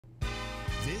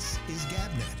This is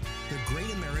GabNet, the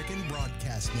Great American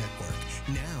Broadcast Network,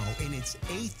 now in its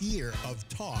 8th year of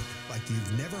talk like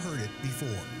you've never heard it before.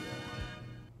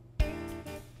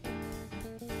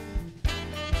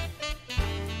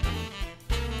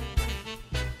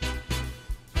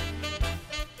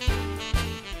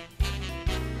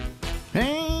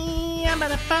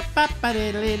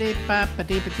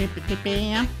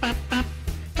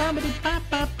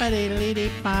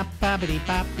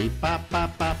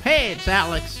 Hey, it's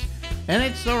Alex, and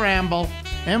it's the Ramble,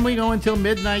 and we go until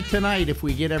midnight tonight if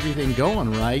we get everything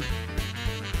going right.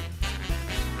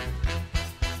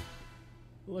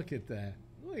 Look at that.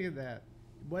 Look at that.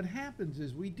 What happens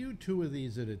is we do 2 of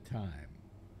these at a time.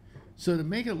 So to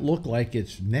make it look like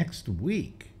it's next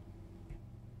week,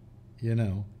 you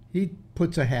know, he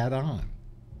puts a hat on.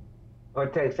 Or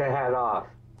takes a hat off.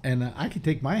 And I could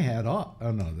take my hat off.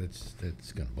 Oh, no, that's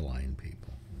going to blind people.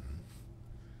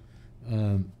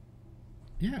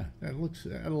 Yeah, that looks.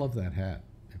 I love that hat.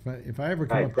 If I ever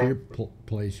come up to your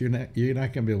place, you're not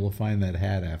going to be able to find that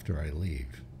hat after I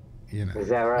leave. You know. Is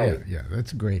that right? Yeah,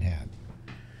 that's a great hat.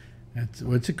 That's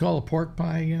what's it called? A pork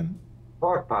pie again?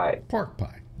 Pork pie. Pork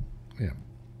pie. Yeah.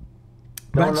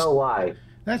 Don't know why.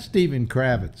 That's Steven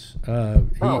Kravitz.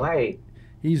 Hey,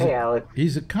 Alex.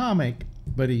 He's a comic,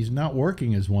 but he's not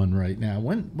working as one right now.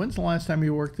 When's the last time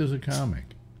you worked as a comic?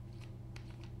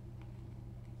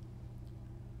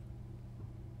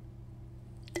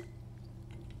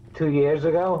 Two years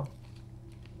ago.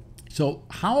 So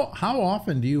how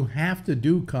often do you have to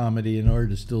do comedy in order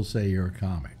to still say you're a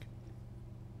comic?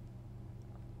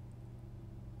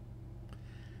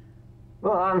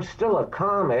 Well, I'm still a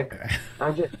comic.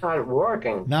 I'm just not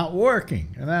working. Not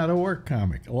working. An out-of-work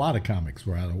comic. A lot of comics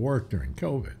were out of work during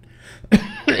COVID.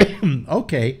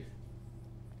 Okay.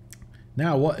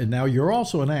 Now what? Now you're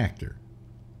also an actor.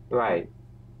 Right.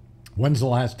 When's the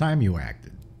last time you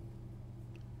acted?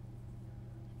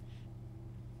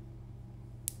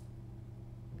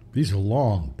 These are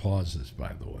long pauses,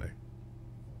 by the way.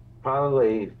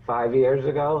 Probably 5 years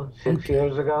ago, 6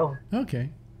 years ago. Okay.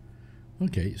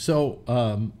 Okay, so,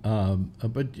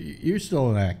 but you're still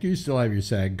an actor. You still have your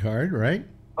SAG card, right?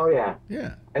 Oh, yeah.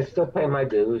 Yeah. I still pay my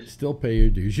dues. Still pay your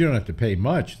dues. You don't have to pay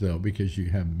much, though, because you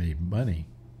haven't made money.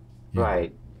 Yeah.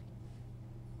 Right.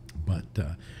 But,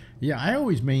 yeah, I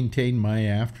always maintained my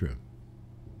AFTRA,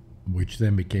 which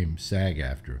then became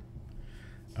SAG-AFTRA.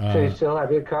 So you still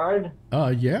have your card?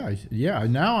 Yeah.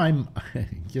 Now I'm,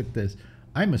 get this,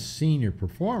 I'm a senior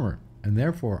performer, and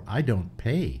therefore I don't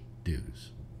pay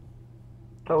dues.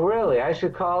 Oh, really? I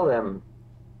should call them.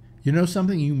 You know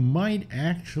something? You might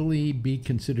actually be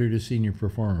considered a senior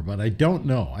performer, but I don't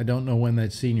know. I don't know when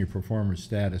that senior performer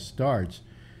status starts.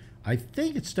 I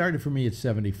think it started for me at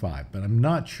 75, but I'm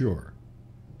not sure.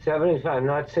 75,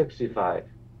 not 65.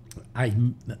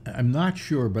 I'm not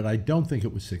sure, but I don't think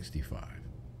it was 65.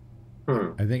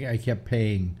 I think I kept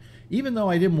paying, even though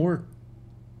I didn't work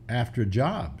after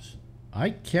jobs. I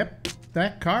kept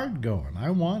that card going. I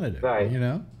wanted it, right. You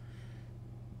know?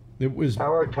 It was. I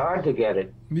worked hard to get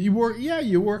it. You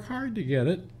work hard to get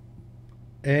it.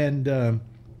 And,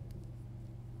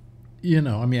 you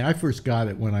know, I mean, I first got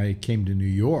it when I came to New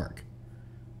York.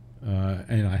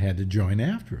 And I had to join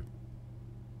after it,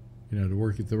 you know, to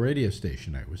work at the radio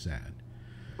station I was at.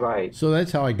 Right. So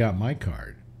that's how I got my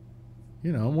card.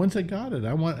 You know, once I got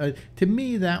it, to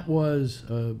me, that was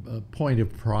a point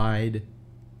of pride.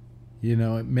 You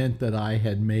know, it meant that I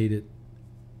had made it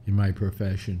in my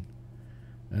profession.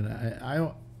 And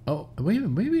wait a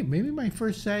minute, maybe my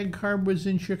first SAG card was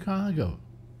in Chicago.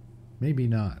 Maybe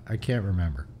not. I can't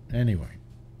remember. Anyway.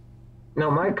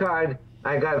 No, my card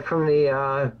I got from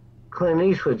the Clint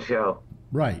Eastwood show.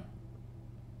 Right.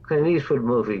 Clint Eastwood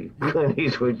movie, Clint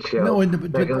Eastwood show. No,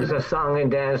 like it was a song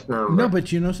and dance number. No, but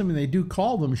you know something? They do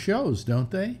call them shows, don't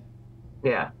they?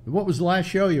 Yeah. What was the last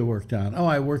show you worked on? Oh,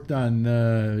 I worked on,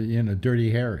 you know,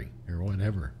 Dirty Harry or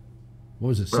whatever. What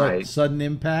was it? Right. Sudden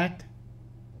Impact?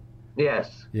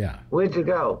 Yes. Yeah. Where'd you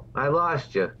go? I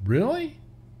lost you. Really?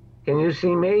 Can you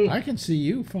see me? I can see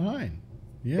you fine.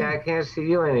 Yeah, I can't see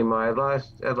you anymore. I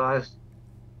lost.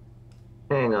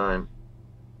 Hang on.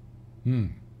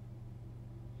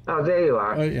 Oh, there you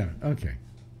are. Oh, yeah. Okay.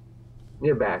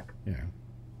 You're back. Yeah.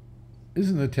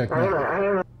 Isn't the technology? I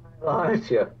don't know how I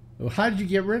lost you. Well, how did you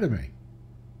get rid of me?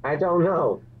 I don't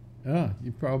know. Oh,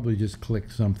 you probably just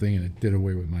clicked something and it did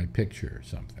away with my picture or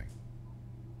something.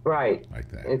 Right. Like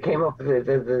that. It came up with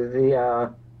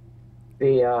the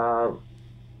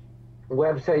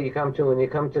website you come to when you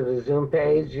come to the Zoom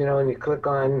page, you know, and you click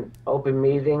on open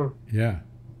meeting. Yeah.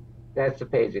 That's the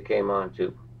page it came on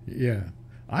to. Yeah.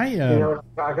 You know what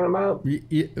I'm talking about?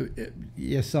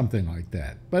 Yeah, something like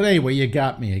that. But anyway, you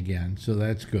got me again, so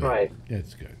that's good. Right.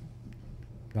 That's good.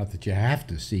 Not that you have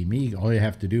to see me. All you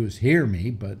have to do is hear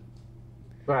me, but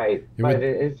Right. But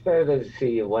it's better to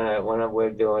see you when we're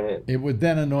doing it. it would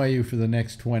then annoy you for the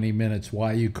next 20 minutes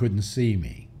why you couldn't see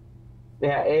me.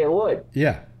 Yeah, it would.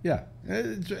 Yeah.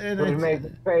 It would make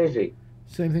it crazy.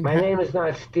 Same thing. My name is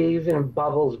not Steven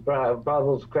Bubbles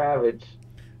Kravitz.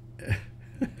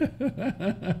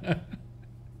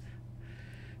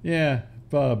 Yeah,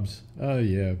 Bubs. Oh,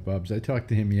 yeah, Bubs. I talked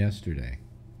to him yesterday.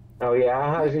 Oh,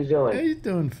 yeah? How's he doing? He's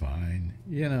doing fine.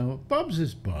 You know, Bubs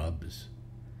is Bubs.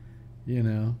 You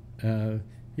know,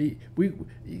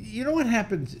 you know what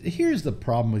happens? Here's the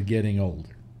problem with getting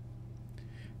older.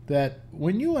 That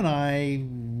when you and I,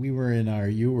 you were in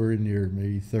your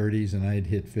maybe 30s and I had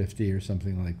hit 50 or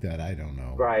something like that. I don't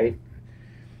know. Right.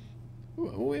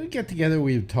 We would get together,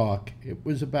 we would talk. It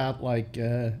was about like,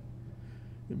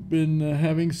 been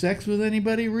having sex with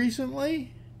anybody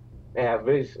recently? Yeah,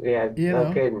 You no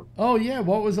know? kidding. Oh, yeah,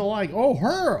 what was it like? Oh,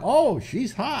 her. Oh,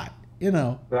 she's hot. You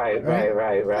know. Right.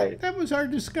 That was our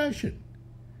discussion.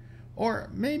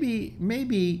 Or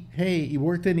maybe, hey, you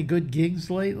worked any good gigs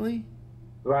lately?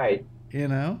 Right. You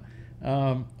know?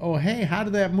 Oh, hey, how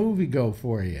did that movie go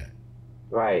for you?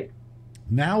 Right.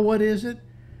 Now what is it?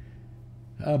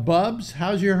 Bubs,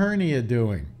 how's your hernia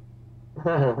doing?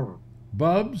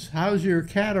 Bubs, how's your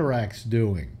cataracts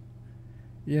doing?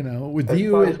 You know, with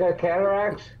you... He's got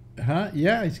cataracts? Huh?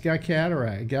 Yeah, he's got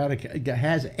cataract.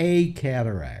 Has a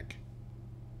cataract.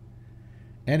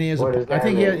 And he has I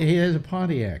think he has a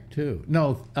Pontiac too.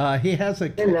 No, he has a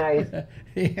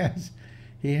Nice.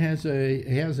 he has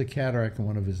a cataract in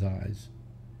one of his eyes.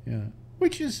 Yeah.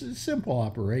 Which is a simple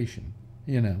operation,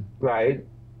 you know. Right.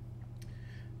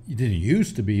 It didn't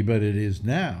used to be, but it is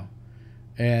now.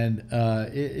 And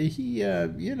he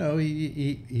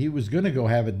was going to go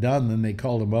have it done. Then they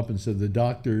called him up and said the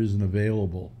doctor isn't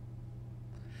available.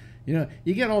 You know,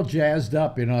 you get all jazzed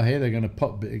up. You know, hey, they're going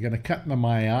to cut into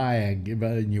my eye,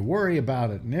 and you worry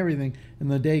about it and everything. And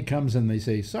the day comes and they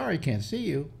say, "Sorry, can't see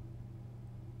you."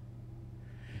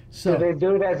 So do they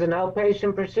do it as an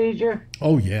outpatient procedure?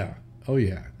 Oh yeah,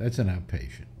 that's an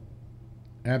outpatient.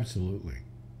 Absolutely,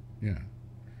 yeah.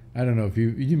 I don't know if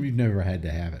you've never had to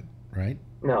have it, right?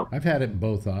 No. I've had it in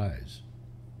both eyes.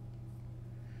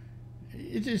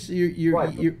 It just you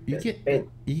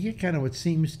get kind of what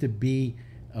seems to be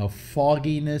a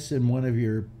fogginess in one of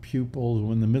your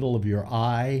pupils, in the middle of your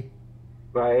eye.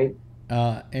 Right.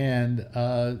 And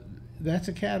that's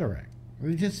a cataract.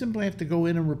 They just simply have to go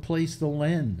in and replace the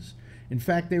lens. In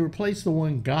fact, they replace the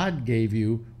one God gave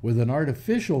you with an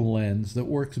artificial lens that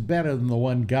works better than the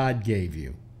one God gave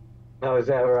you. Oh, is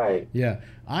that right? Yeah.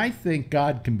 I think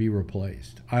God can be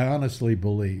replaced. I honestly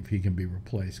believe he can be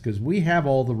replaced because we have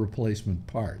all the replacement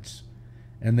parts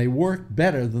and they work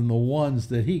better than the ones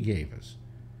that he gave us.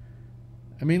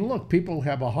 I mean, look, people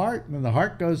have a heart and the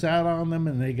heart goes out on them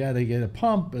and they got to get a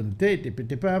pump and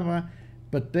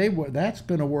but that's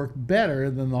going to work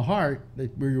better than the heart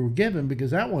that we were given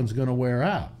because that one's going to wear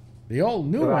out. The old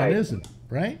new one isn't,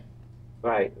 right?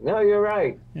 Right. No, you're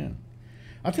right. Yeah.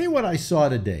 I'll tell you what I saw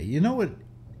today. You know what?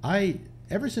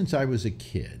 Ever since I was a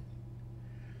kid,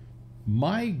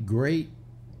 my great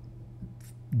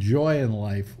joy in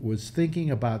life was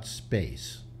thinking about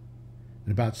space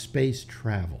and about space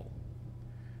travel.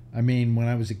 I mean, when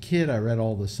I was a kid, I read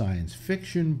all the science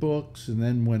fiction books, and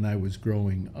then when I was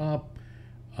growing up,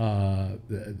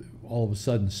 all of a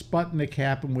sudden Sputnik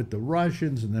happened with the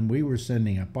Russians, and then we were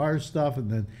sending up our stuff,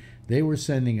 and then they were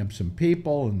sending up some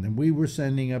people, and then we were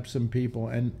sending up some people,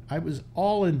 and I was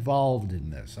all involved in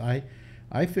this.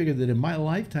 I figured that in my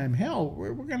lifetime, hell,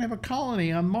 we're going to have a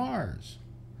colony on Mars,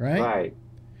 right? Right.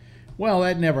 Well,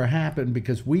 that never happened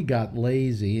because we got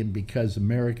lazy and because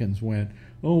Americans went,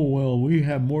 oh, well, we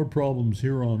have more problems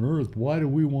here on Earth. Why do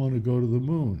we want to go to the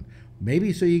moon?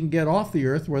 Maybe so you can get off the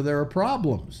Earth where there are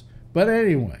problems. But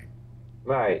anyway.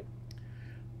 Right.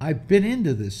 I've been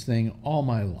into this thing all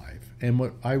my life. And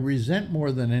what I resent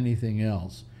more than anything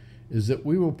else is that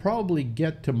we will probably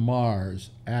get to Mars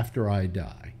after I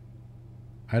die.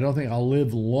 I don't think I'll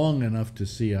live long enough to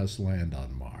see us land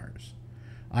on Mars.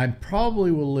 I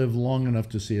probably will live long enough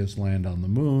to see us land on the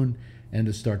moon and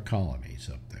to start colonies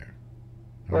up there.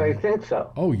 Well, I think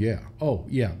so. Oh, yeah. Oh,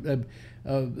 yeah.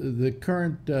 The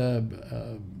current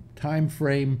time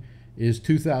frame is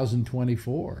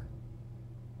 2024.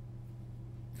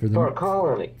 For a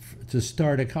colony. To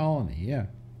start a colony, yeah.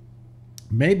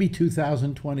 Maybe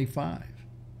 2025.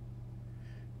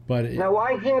 But now,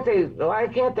 why can't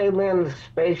they land the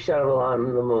space shuttle on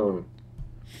the moon?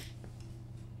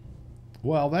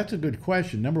 Well, that's a good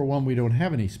question. Number one, we don't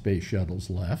have any space shuttles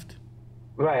left.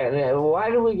 Right. And why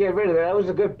did we get rid of that? That was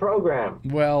a good program.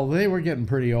 Well, they were getting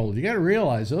pretty old. You got to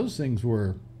realize those things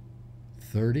were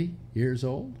 30 years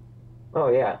old. Oh,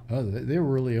 yeah. Oh, they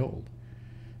were really old.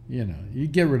 You know, you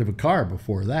get rid of a car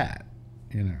before that,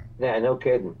 you know. Yeah, no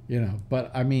kidding. You know,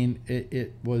 but I mean,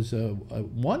 it was a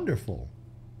wonderful,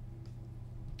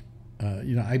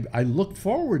 you know, I look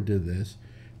forward to this,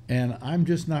 and I'm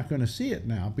just not going to see it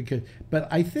now but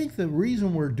I think the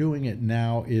reason we're doing it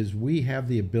now is we have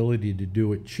the ability to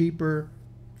do it cheaper,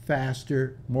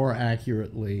 faster, more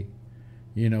accurately.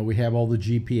 You know, we have all the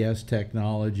GPS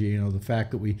technology, you know, the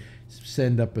fact that we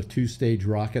send up a 2-stage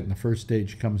rocket and the first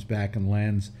stage comes back and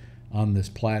lands on this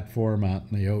platform out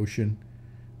in the ocean.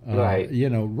 Right. You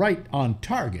know, right on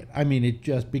target. I mean, it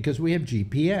just because we have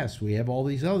GPS, we have all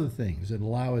these other things that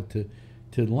allow it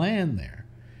to land there.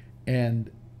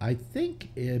 And I think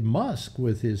Musk,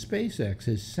 with his SpaceX,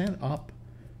 has sent up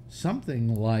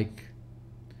something like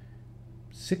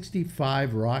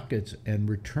 65 rockets and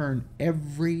returned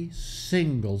every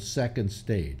single second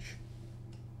stage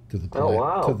to the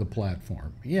to the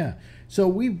platform. Yeah. So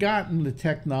we've gotten the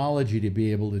technology to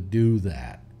be able to do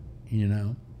that, you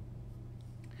know.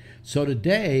 So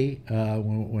today,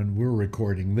 when we're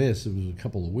recording this, it was a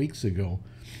couple of weeks ago,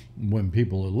 when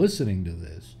people are listening to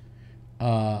this,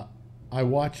 I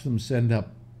watched them send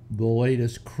up the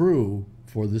latest crew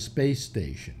for the space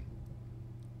station.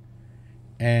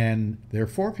 And there are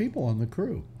 4 people on the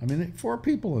crew. I mean, 4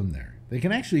 people in there. They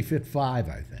can actually fit 5,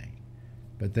 I think,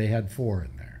 but they had 4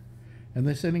 in there. And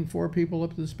they're sending 4 people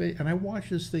up to the space. And I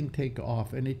watched this thing take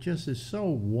off, and it just is so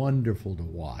wonderful to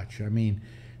watch. I mean,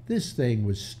 this thing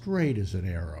was straight as an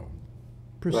arrow,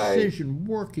 precision,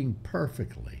 working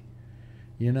perfectly,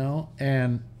 you know.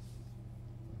 And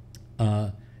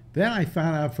then I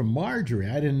found out from Marjorie,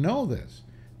 I didn't know this,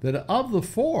 that of the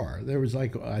 4, there was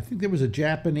like, I think there was a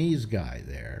Japanese guy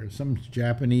there, some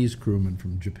Japanese crewman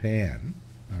from Japan,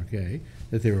 okay,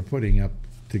 that they were putting up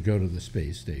to go to the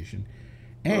space station.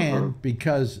 And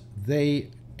because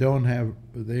they don't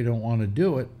want to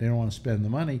do it, they don't want to spend the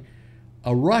money,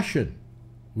 a Russian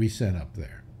we sent up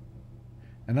there.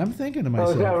 And I'm thinking to myself,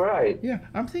 oh, is that right? Yeah,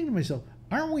 I'm thinking to myself,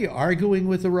 aren't we arguing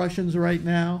with the Russians right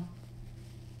now?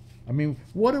 I mean,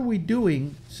 what are we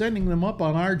doing sending them up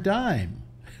on our dime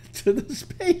to the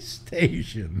space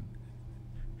station?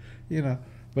 You know,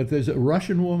 but there's a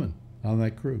Russian woman on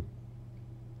that crew.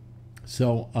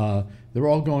 So they're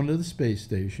all going to the space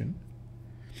station.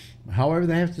 However,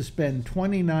 they have to spend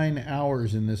 29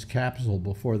 hours in this capsule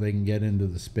before they can get into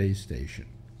the space station.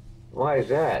 Why is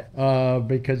that?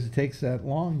 Because it takes that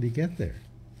long to get there.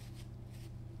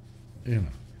 You know.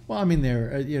 Well, I mean,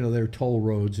 there are toll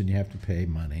roads, and you have to pay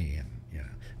money, and you know.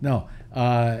 No,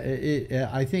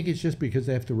 I think it's just because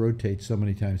they have to rotate so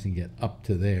many times and get up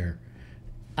to there.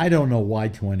 I don't know why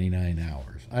 29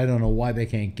 hours. I don't know why they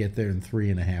can't get there in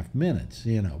 3.5 minutes.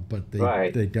 You know, but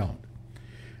they don't.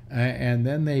 And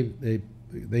then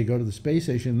they go to the space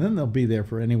station, and then they'll be there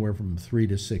for anywhere from 3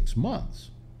 to 6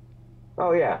 months.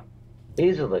 Oh yeah,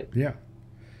 easily. Yeah.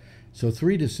 So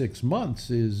 3 to 6 months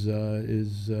is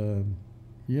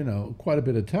you know, quite a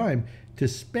bit of time to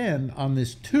spend on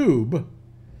this tube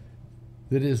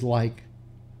that is like,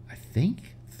 I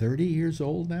think 30 years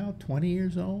old now, 20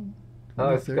 years old.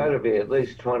 Oh, it's got to be at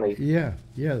least 20. Yeah.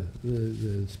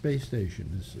 The space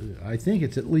station is, I think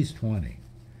it's at least 20.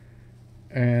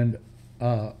 And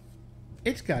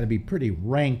it's got to be pretty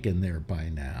rank in there by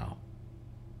now.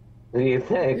 Do you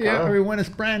think? Yeah, huh? I mean, when it's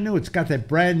brand new, it's got that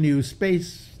brand new space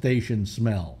station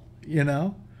smell, you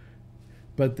know?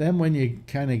 But then when you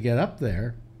kind of get up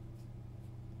there,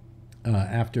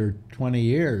 after 20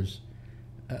 years,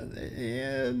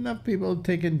 enough people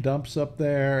taking dumps up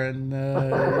there, and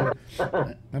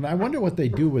and I wonder what they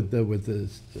do with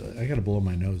this. I got to blow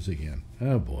my nose again.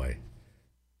 Oh boy.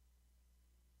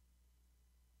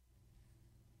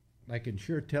 I can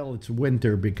sure tell it's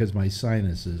winter because my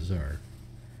sinuses are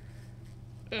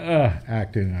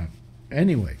acting up.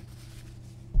 Anyway,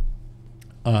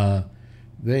 where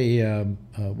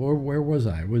was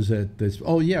I? Was at this?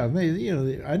 Oh yeah,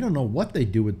 I don't know what they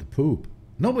do with the poop.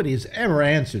 Nobody has ever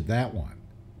answered that one.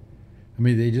 I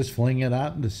mean, they just fling it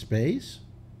out into space?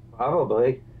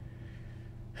 Probably.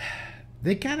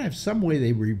 They kind of have some way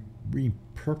they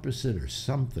repurpose it or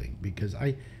something, because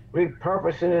I.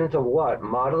 Repurpose it into what?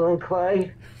 Modeling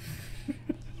clay?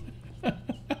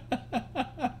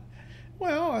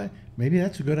 Well, maybe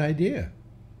that's a good idea.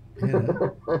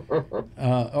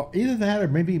 Or either that, or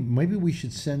maybe we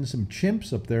should send some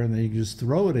chimps up there and they just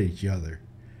throw it at each other.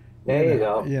 There you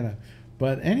go. You know,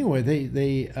 But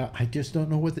anyway, I just don't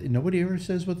know nobody ever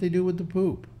says what they do with the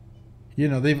poop. You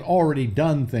know, they've already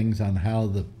done things on how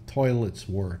the toilets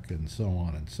work and so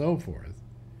on and so forth.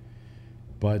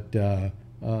 But, you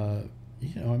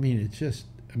know, I mean, it's just,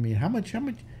 I mean,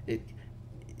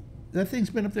 that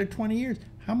thing's been up there 20 years.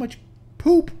 How much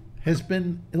poop has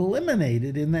been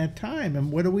eliminated in that time?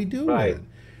 And what do we do with it?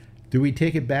 Do we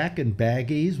take it back in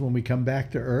baggies when we come back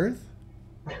to Earth?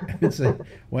 And say,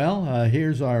 well,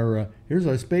 here's our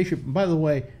spaceship. By the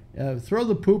way, throw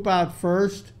the poop out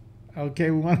first. Okay,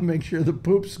 we want to make sure the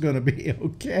poop's going to be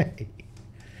okay.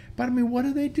 But I mean, what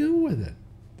do they do with it?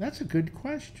 That's a good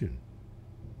question.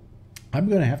 I'm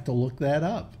going to have to look that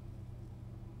up.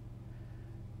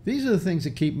 These are the things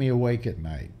that keep me awake at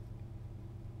night.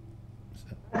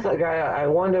 That's like I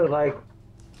wonder, like,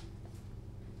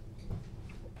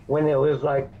 when there was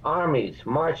like armies,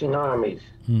 marching armies,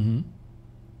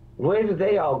 where did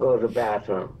they all go to the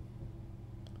bathroom?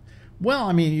 Well,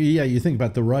 I mean, yeah, you think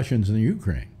about the Russians in the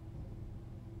Ukraine.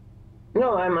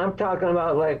 No, I'm talking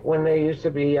about like when they used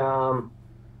to be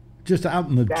just out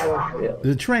in the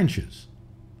trenches.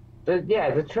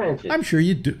 The trenches. I'm sure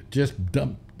you do just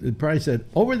dump. It probably said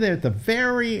over there at the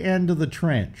very end of the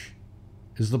trench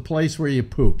is the place where you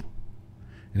poop,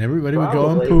 and everybody would go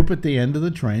and poop at the end of the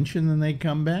trench, and then they'd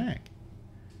come back.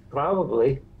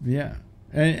 Probably. Yeah,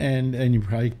 and you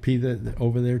probably pee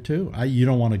over there too. You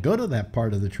don't want to go to that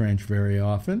part of the trench very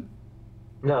often.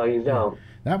 No, you don't.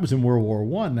 That was in World War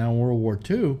I. Now in World War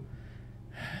II,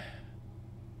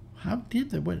 how did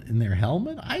they went in their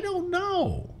helmet? I don't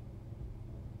know.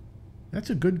 That's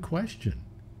a good question.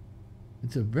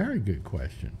 It's a very good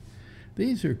question.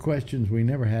 These are questions we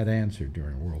never had answered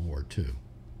during World War II.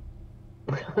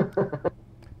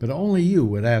 But only you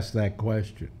would ask that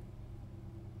question.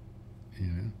 You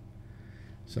know.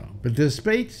 So, but the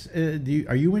space.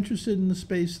 Are you interested in the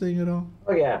space thing at all?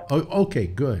 Oh yeah. Oh, okay,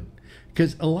 good.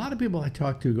 Because a lot of people I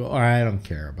talk to go, "Oh, I don't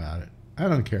care about it. I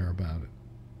don't care about it."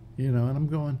 You know, and I'm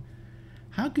going,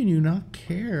 how can you not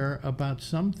care about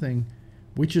something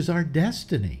which is our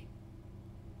destiny?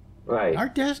 Right. Our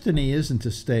destiny isn't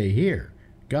to stay here.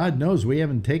 God knows we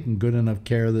haven't taken good enough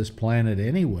care of this planet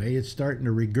anyway. It's starting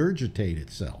to regurgitate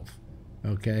itself.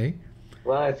 Okay?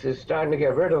 Well, it's starting to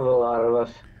get rid of a lot of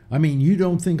us. I mean, you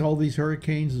don't think all these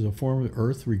hurricanes is a form of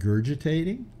Earth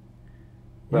regurgitating?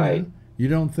 Right. know? You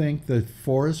don't think that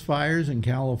forest fires in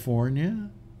California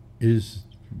is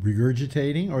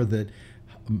regurgitating, or that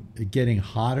getting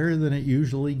hotter than it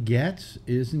usually gets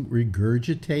isn't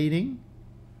regurgitating?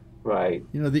 Right.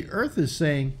 You know, the Earth is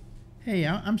saying, hey,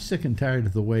 I'm sick and tired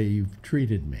of the way you've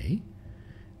treated me.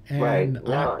 And right.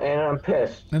 Now, and I'm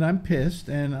pissed. And I'm pissed,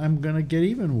 and I'm going to get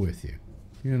even with you,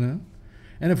 you know?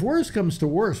 And if worse comes to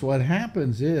worse, what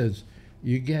happens is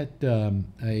you get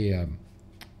a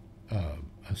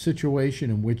situation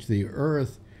in which the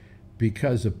Earth,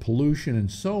 because of pollution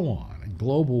and so on, and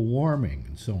global warming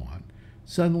and so on,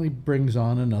 suddenly brings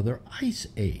on another ice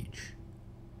age.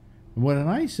 And what an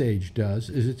ice age does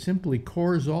is it simply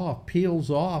peels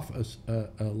off a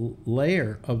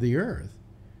layer of the Earth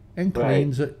and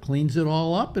cleans it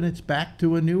all up, and it's back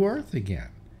to a new Earth again.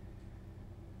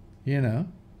 You know?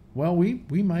 Well,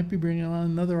 we might be bringing on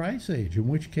another ice age, in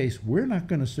which case we're not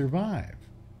going to survive.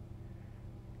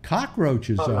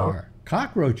 Cockroaches are.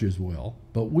 Cockroaches will,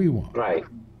 but we won't. Right.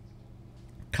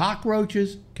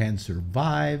 Cockroaches can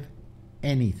survive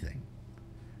anything.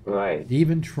 Right.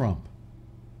 Even Trump.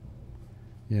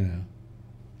 You know.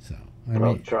 So I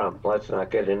mean, Trump. Let's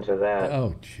not get into that.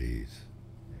 Oh, jeez.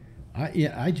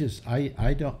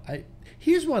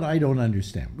 Here's what I don't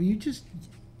understand.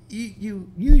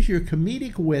 You use your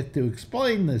comedic wit to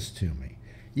explain this to me.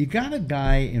 You got a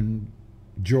guy in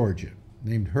Georgia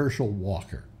named Herschel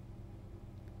Walker.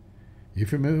 You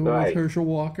familiar with Herschel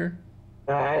Walker?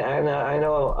 I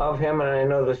know of him, and I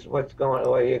know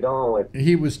where you're going with.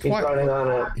 He's running on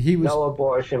a no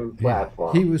abortion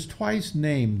platform. He was twice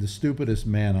named the stupidest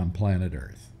man on planet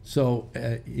Earth. So,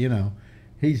 you know,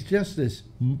 he's just this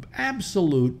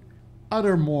absolute,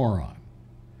 utter moron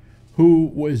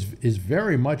who is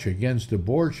very much against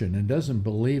abortion and doesn't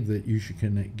believe that you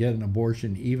can get an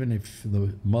abortion even if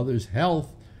the mother's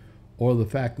health or the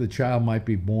fact the child might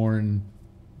be born,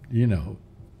 you know,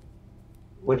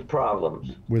 with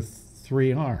problems, with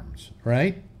 3 arms,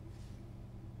 right?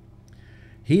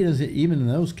 He doesn't, even in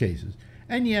those cases.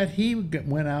 And yet he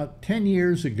went out 10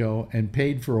 years ago and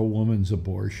paid for a woman's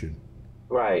abortion.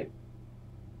 Right.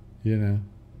 You know?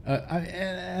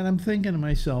 And I'm thinking to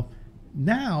myself,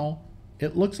 now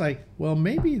it looks like, well,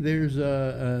 maybe there's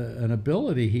an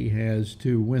ability he has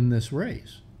to win this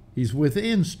race. He's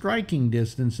within striking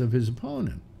distance of his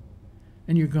opponent.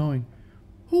 And you're going,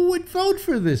 who would vote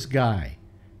for this guy?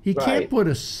 He Right. can't put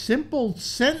a simple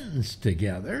sentence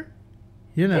together,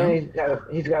 you know. And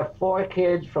he's got 4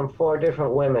 kids from 4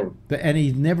 different women. And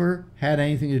he's never had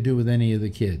anything to do with any of the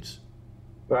kids.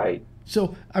 Right.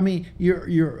 So, I mean,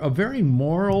 you're a very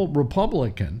moral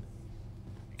Republican,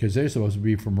 because they're supposed to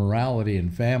be for morality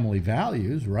and family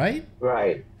values, right?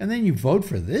 Right. And then you vote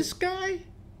for this guy?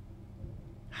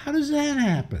 How does that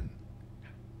happen?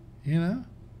 You know?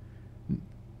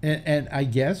 And I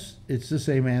guess it's the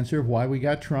same answer of why we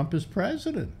got Trump as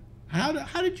president.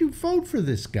 How did you vote for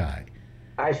this guy?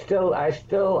 I still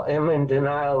am in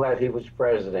denial that he was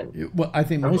president. Well, I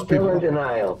think I'm most still people. in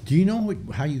denial. Do you know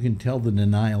how you can tell the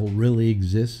denial really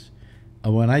exists?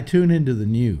 When I tune into the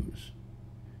news,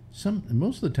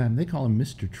 most of the time they call him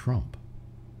Mr. Trump.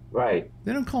 Right.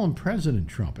 They don't call him President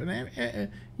Trump. And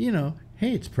you know,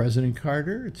 hey, it's President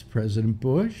Carter, it's President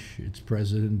Bush, it's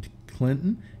President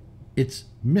Clinton, it's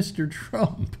Mr.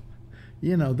 Trump.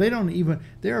 You know, they don't even.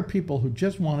 There are people who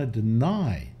just want to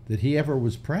deny that he ever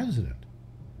was president.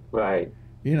 Right.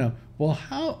 You know, well,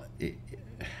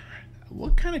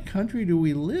 what kind of country do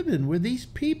we live in where these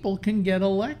people can get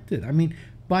elected? I mean,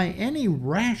 by any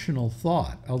rational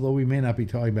thought, although we may not be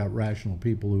talking about rational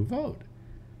people who vote,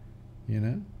 you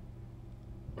know?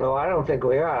 No, I don't think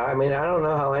we are. I mean, I don't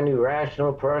know how any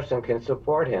rational person can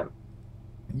support him.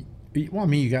 Well, I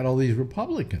mean, you got all these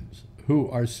Republicans who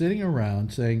are sitting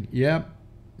around saying, yep,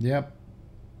 the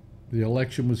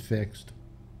election was fixed.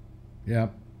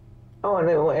 Yep. Oh, and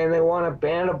they want to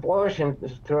ban abortion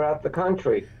throughout the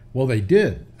country. Well, they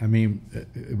did. I mean,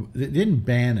 they didn't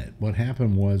ban it. What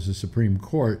happened was the Supreme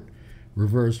Court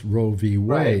reversed Roe v.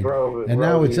 Wade, Right, and Roe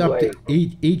now it's v. up Wade.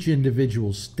 to each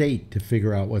individual state to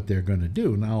figure out what they're going to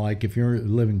do. Now, like if you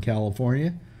live in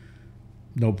California,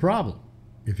 no problem.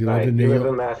 If you live Right. in You New live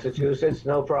York, in Massachusetts,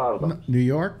 no problem. New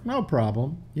York, no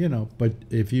problem. You know, but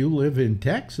if you live in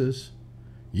Texas,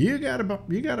 you got a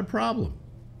problem.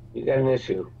 You got an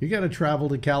issue. You got to travel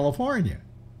to California.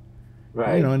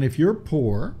 Right. You know, and if you're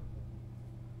poor,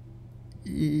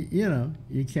 you know,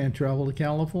 you can't travel to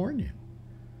California.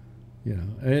 You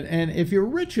know, and if you're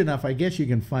rich enough, I guess you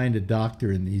can find a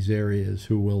doctor in these areas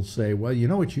who will say, well, you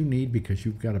know what you need because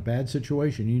you've got a bad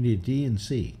situation? You need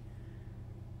D&C.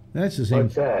 That's the same.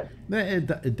 What's that?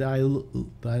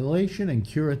 Dilation and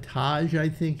curettage, I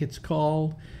think it's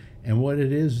called. And what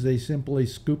it is, they simply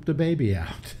scoop the baby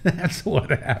out. That's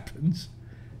what happens.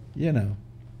 You know.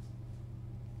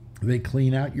 They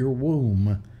clean out your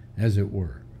womb, as it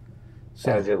were.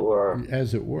 So, As it were.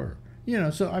 As it were. You know,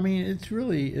 so I mean, it's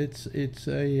really, it's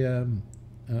terrible.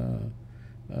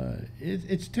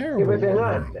 Yeah, but they're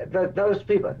not. Those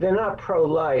people. They're not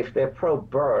pro-life. They're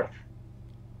pro-birth.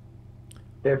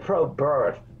 They're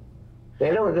pro-birth.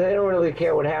 They don't really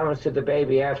care what happens to the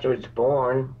baby after it's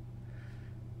born.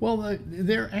 Well,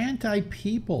 they're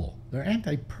anti-people. They're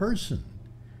anti-person.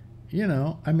 You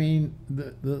know, I mean,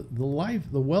 the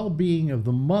life, the well-being of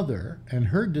the mother and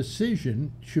her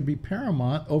decision should be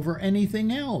paramount over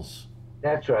anything else.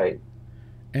 That's right.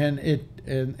 And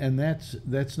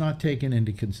that's not taken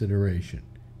into consideration.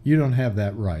 You don't have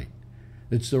that right.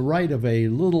 It's the right of a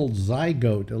little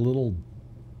zygote, a little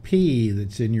pea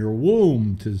that's in your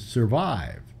womb to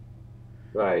survive.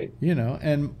 Right. You know,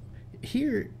 and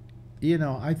here, you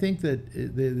know, I think that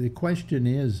the question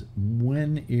is,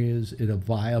 when is it a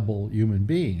viable human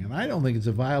being? And I don't think it's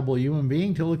a viable human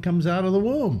being till it comes out of the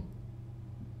womb.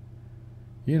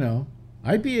 You know,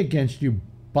 I'd be against you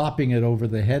bopping it over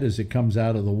the head as it comes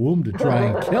out of the womb to try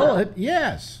and kill it,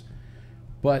 yes.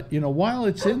 But, you know, while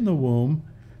it's in the womb,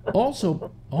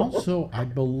 also I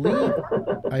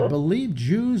believe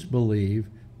Jews believe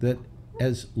that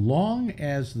as long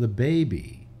as the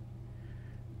baby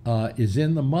is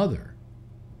in the mother,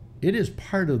 it is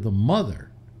part of the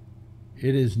mother.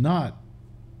 It is not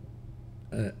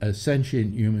a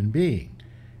sentient human being,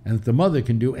 and that the mother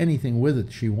can do anything with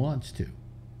it she wants to.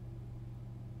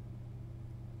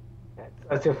 That's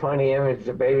such a funny image,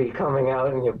 the baby coming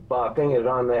out and you're bopping it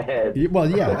on the head. Well,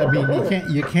 yeah, I mean,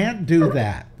 you can't do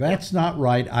that. That's not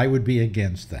right. I would be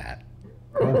against that.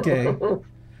 Okay.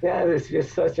 That is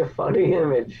just such a funny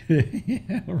image. Yeah,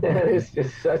 right. That is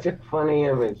just such a funny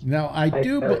image. Now, I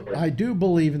do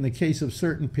believe in the case of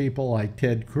certain people like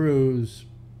Ted Cruz,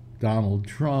 Donald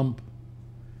Trump,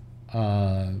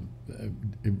 DeSantis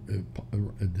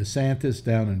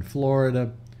down in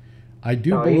Florida. I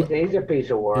do. He's a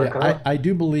piece of work. Yeah, huh? I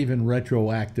do believe in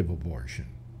retroactive abortion.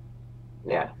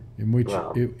 Yeah. In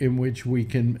which we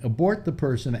can abort the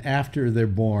person after they're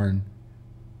born,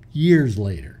 years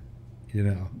later. You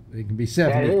know, they can be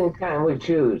 70. At any time we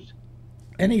choose.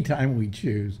 Anytime we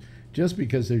choose. just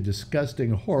because they're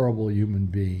disgusting, horrible human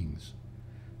beings.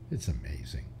 It's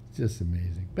amazing. It's just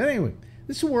amazing. But anyway,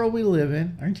 this is the world we live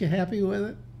in. Aren't you happy with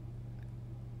it?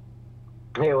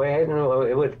 Yeah, we're heading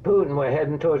with Putin. We're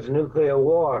heading towards nuclear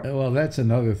war. Well, that's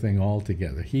another thing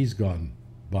altogether. He's gone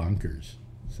bonkers.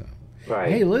 So,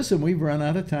 Right. hey, listen, we've run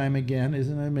out of time again.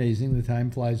 Isn't it amazing? The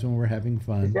time flies when we're having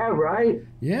fun. Is that right?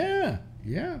 Yeah.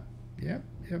 Yep.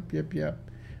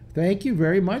 Thank you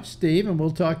very much, Steve, and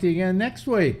we'll talk to you again next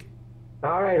week.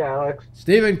 All right, Alex.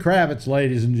 Stephen Kravitz,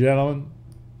 ladies and gentlemen.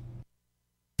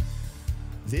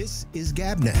 This is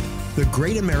GabNet, the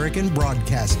Great American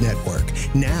Broadcast Network,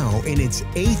 now in its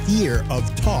 8th year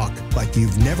of talk like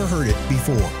you've never heard it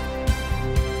before.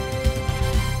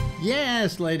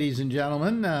 Yes, ladies and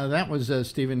gentlemen, that was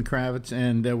Stephen Kravitz,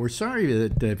 and we're sorry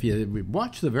that if you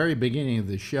watched the very beginning of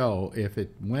the show, if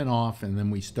it went off and then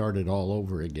we started all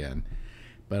over again.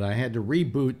 But I had to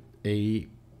reboot a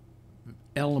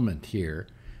element here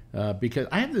because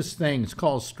I have this thing. It's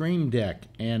called Stream Deck,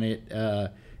 and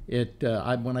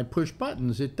when I push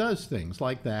buttons, it does things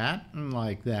like that, and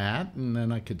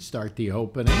then I could start the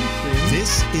opening.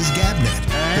 This is GabNet,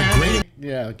 the Great.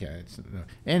 Yeah, okay.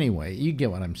 Anyway, you get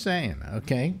what I'm saying,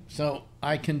 okay? So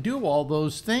I can do all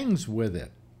those things with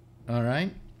it, all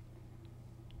right?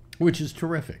 Which is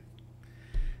terrific.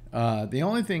 The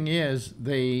only thing is,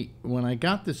 when I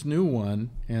got this new one,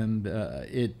 and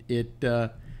it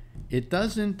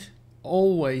doesn't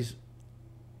always.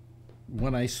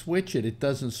 When I switch it, it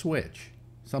doesn't switch.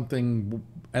 And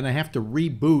I have to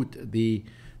reboot the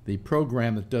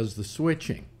program that does the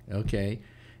switching. Okay,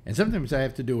 and sometimes I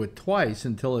have to do it twice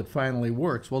until it finally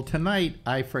works. Well, tonight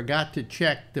I forgot to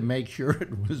check to make sure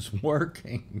it was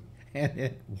working, and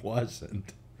it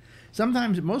wasn't.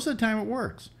 Most of the time it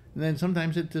works. And then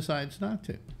sometimes it decides not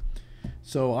to.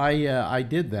 So I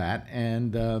did that,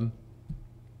 and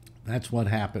that's what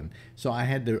happened. So I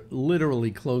had to literally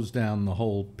close down the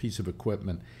whole piece of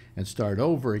equipment and start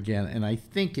over again. And I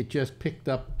think it just picked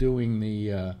up doing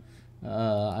the.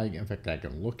 In fact, I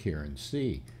can look here and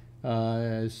see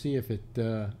if it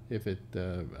did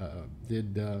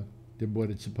what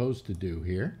it's supposed to do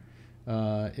here.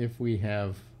 If we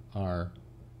have our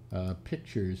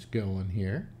pictures going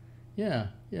here. Yeah,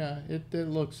 it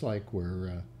looks like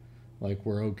we're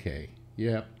okay.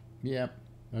 Yep,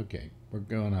 okay, we're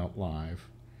going out live.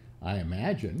 I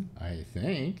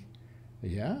think.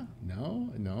 Yeah, no,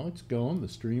 it's going. The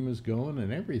stream is going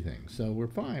and everything, so we're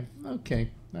fine. Okay,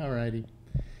 all righty.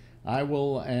 I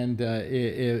will, and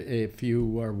if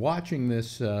you are watching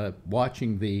this,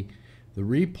 watching the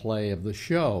replay of the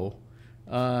show,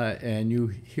 and you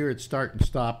hear it start and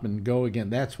stop and go again,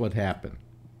 that's what happened.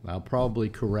 I'll probably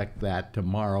correct that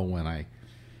tomorrow when I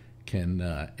can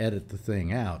edit the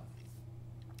thing out.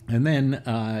 And then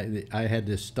I had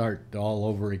to start all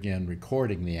over again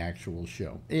recording the actual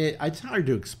show. It's hard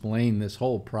to explain this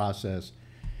whole process,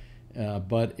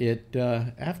 but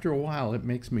after a while it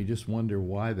makes me just wonder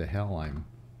why the hell I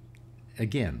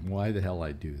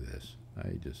do this.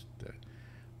 I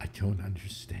don't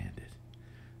understand it.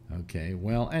 Okay,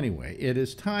 well, anyway, it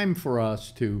is time for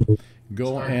us to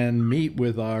go and meet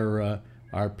with our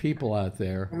people out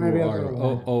there who are.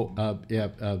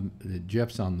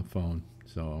 Jeff's on the phone,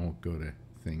 so I won't go to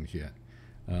things yet.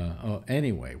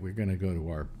 Anyway, we're going to go to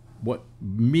our what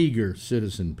meager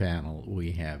citizen panel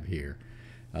we have here.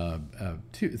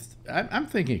 I'm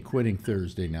thinking of quitting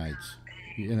Thursday nights.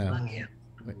 You know,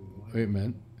 wait a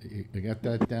minute, you got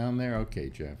that down there? Okay,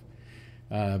 Jeff.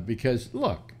 Because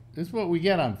look, this is what we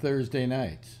get on Thursday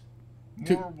nights.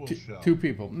 Two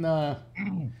people. Nah,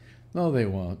 no, they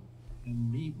won't.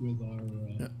 And meet with our.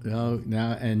 No,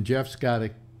 now and Jeff's got to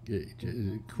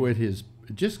quit his.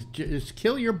 Just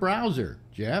kill your browser,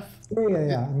 Jeff.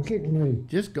 Yeah. I'm kicking you.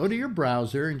 Just go to your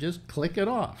browser and just click it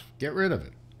off. Get rid of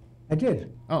it. I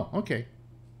did. Oh, okay.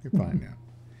 You're fine now.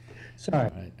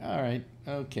 Sorry. All right.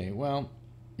 Okay. Well,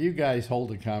 you guys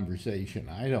hold a conversation.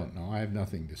 I don't know. I have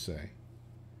nothing to say.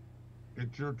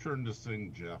 It's your turn to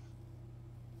sing, Jeff.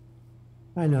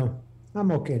 I know.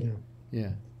 I'm okay now.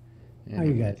 Yeah. How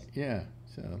you guys? Yeah.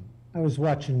 So. I was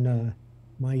watching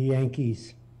my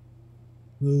Yankees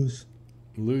lose.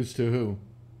 Lose to who?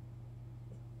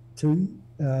 To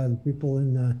the people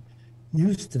in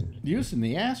Houston. Houston,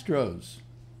 the Astros.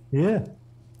 Yeah.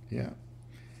 Yeah.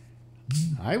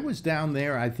 I was down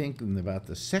there, I think, in about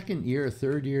the second year,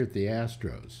 third year at the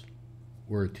Astros.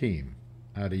 We're a team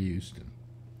out of Houston.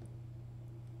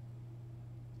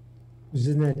 Was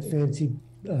in that fancy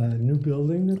new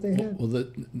building that they had? Well,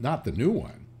 not the new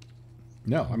one.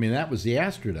 No, I mean, that was the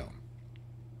Astrodome.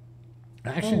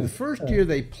 Actually, the first year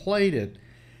they played it,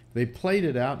 They played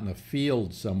it out in a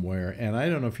field somewhere, and I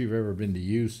don't know if you've ever been to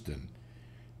Houston,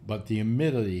 but the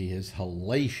humidity is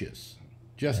hellacious,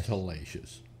 just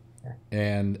hellacious,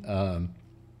 and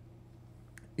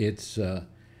it's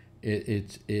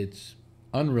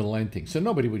unrelenting. So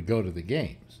nobody would go to the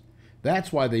games.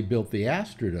 That's why they built the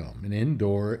Astrodome, an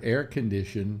indoor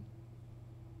air-conditioned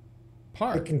They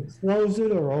park. can close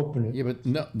it or open it. Yeah, but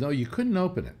no, you couldn't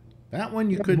open it. That one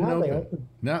you couldn't now they open. open.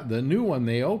 Now the new one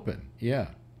they open. Yeah.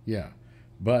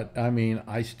 But I mean,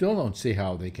 I still don't see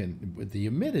how they can with the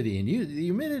humidity and the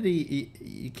humidity.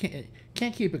 You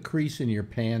can't keep a crease in your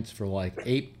pants for like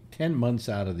 8-10 months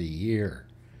out of the year.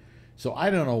 So I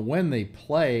don't know when they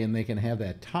play and they can have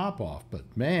that top off.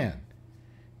 But man,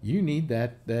 you need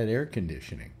that air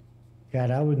conditioning. God,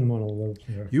 I wouldn't want to live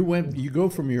there. You go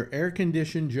from your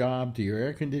air-conditioned job to your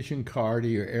air-conditioned car to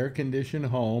your air-conditioned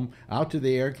home, out to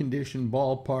the air-conditioned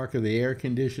ballpark or the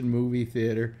air-conditioned movie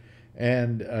theater,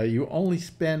 and you only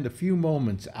spend a few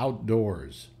moments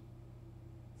outdoors.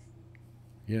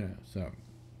 So.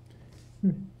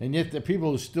 And yet the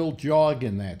people who still jog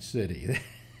in that city,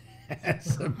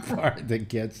 that's the part that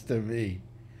gets to me.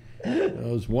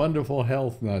 Those wonderful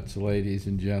health nuts, ladies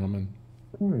and gentlemen.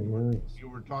 Oh, my God. You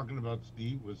were talking about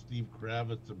Steve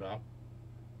Kravitz about,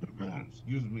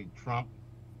 excuse me, Trump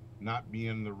not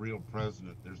being the real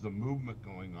president. There's a movement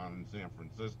going on in San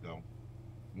Francisco.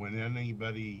 When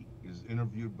anybody is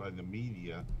interviewed by the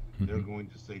media, they're going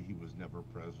to say he was never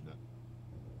president.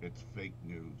 It's fake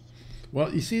news.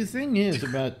 Well, you see, the thing is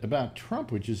about Trump,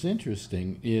 which is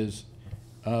interesting, is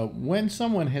when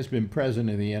someone has been president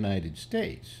of the United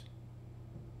States,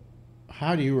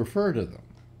 how do you refer to them?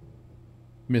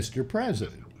 Mr.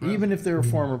 President. Even if they're a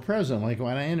former president. Like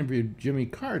when I interviewed Jimmy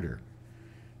Carter,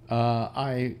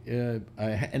 and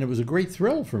it was a great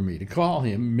thrill for me to call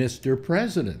him Mr.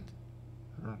 President.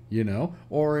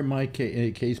 Or in my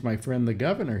case, my friend the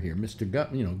governor here,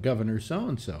 Governor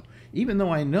so-and-so. Even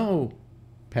though I know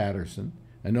Patterson,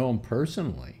 I know him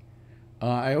personally,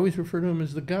 I always refer to him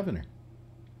as the governor.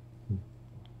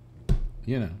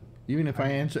 Even if I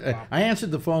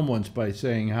answered the phone once by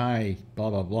saying hi, blah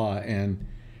blah blah, and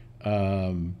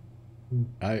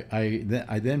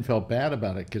I then felt bad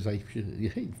about it because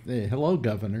hey, hello,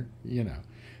 governor, and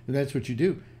that's what you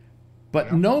do.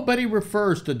 But nobody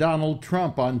refers to Donald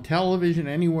Trump on television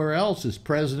anywhere else as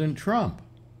President Trump.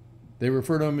 They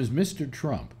refer to him as Mr.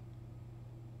 Trump.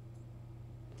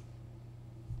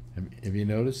 Have you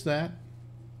noticed that?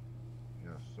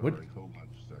 Yeah, sorry. Hold on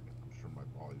just a second. I'm sure my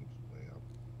volume's way up.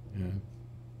 Yeah.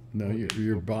 No,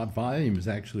 your volume is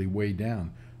actually way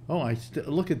down. Oh,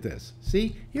 look at this.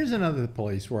 See, here's another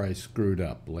place where I screwed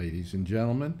up, ladies and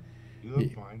gentlemen. You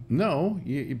look fine. No,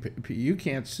 you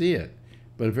can't see it.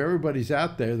 But if everybody's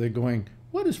out there, they're going,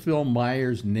 what is Phil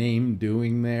Meyer's name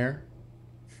doing there?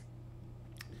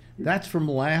 That's from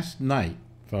last night,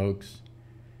 folks.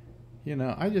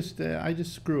 I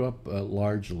just screw up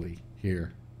largely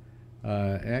here.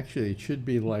 Actually, it should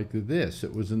be like this.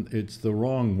 It's the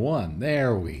wrong one.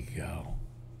 There we go.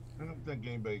 I don't think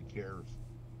anybody cares.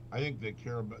 I think they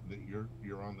care about that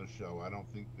you're on the show. I don't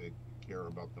think they care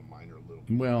about the minor little.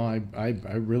 Well, I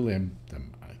really am.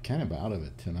 I'm kind of out of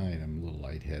it tonight. I'm a little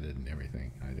lightheaded and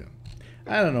everything.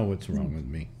 I don't know what's wrong with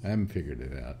me. I haven't figured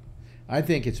it out. I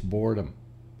think it's boredom.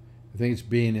 I think it's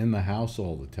being in the house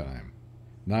all the time,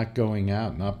 not going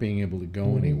out, not being able to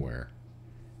go anywhere.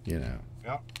 Yep,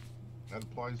 that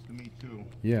applies to me too.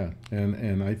 Yeah,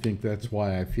 and I think that's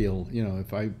why I feel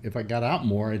if I got out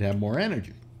more, I'd have more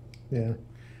energy. Yeah.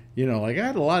 Like I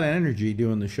had a lot of energy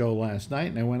doing the show last night,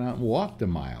 and I went out and walked a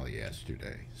mile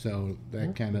yesterday. So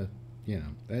that kind of,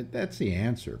 that's the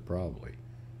answer probably.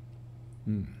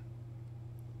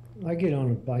 I get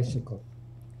on a bicycle.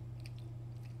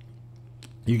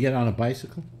 You get on a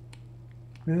bicycle?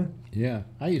 Yeah. Yeah,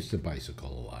 I used to bicycle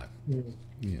a lot.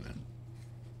 Yeah.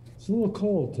 It's a little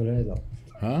cold today, though.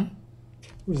 Huh?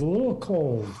 It was a little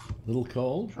cold. A little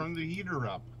cold? Turn the heater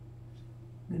up.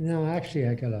 No, actually,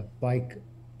 I got a bike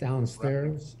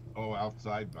downstairs. Oh,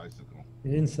 outside bicycle.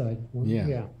 An inside one.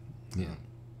 Yeah.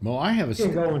 Well, I have a. You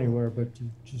can't go anywhere, but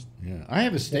you just. Yeah, I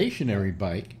have a stationary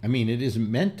bike. I mean, it isn't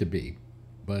meant to be,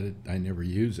 but I never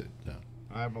use it. So.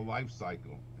 I have a life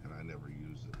cycle, and I never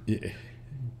use it. Yeah.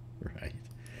 Right.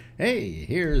 Hey,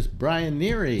 here's Brian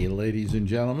Neary, ladies and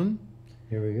gentlemen.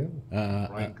 Here we go.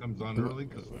 Brian comes on early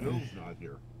because Bill's not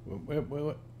here.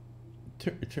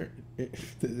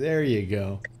 There you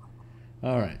go.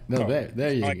 All right. No,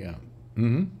 there you go.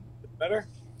 Mm-hmm. Better?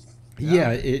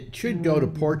 Yeah, it should go to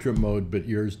portrait mode, but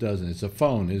yours doesn't. It's a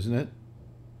phone, isn't it?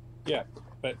 Yeah,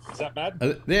 but is that bad?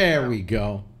 There we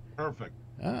go. Perfect.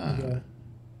 Ah. Yeah.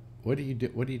 What are you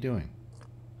doing?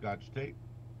 Scotch tape.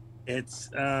 It's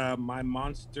my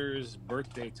monster's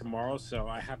birthday tomorrow, so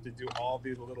I have to do all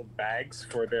these little bags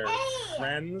for their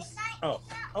friends.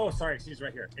 Oh, sorry, she's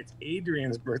right here. It's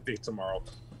Adrian's birthday tomorrow.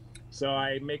 So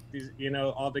I make these,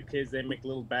 all the kids, they make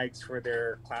little bags for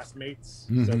their classmates.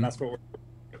 So that's what we're.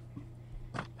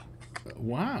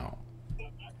 Wow.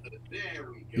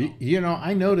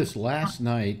 I noticed last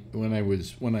night when I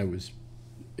was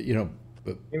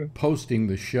posting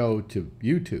the show to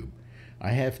YouTube,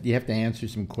 you have to answer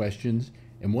some questions,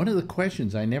 and one of the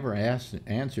questions I never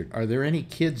answered: are there any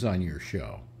kids on your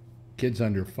show? Kids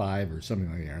under 5 or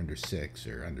something like that, under 6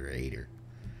 or under 8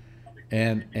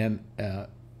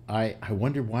 I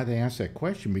wondered why they asked that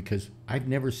question, because I've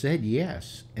never said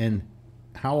yes. And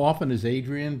how often has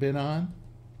Adrian been on?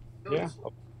 Yeah.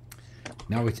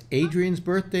 Now it's Adrian's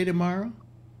birthday tomorrow?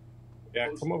 Yeah,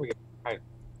 come over here. Hi.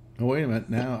 Oh, wait a minute.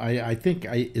 Now, I think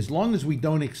as long as we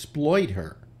don't exploit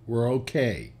her, we're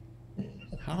okay.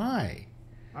 Hi.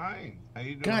 Hi. How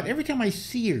you doing? God, every time I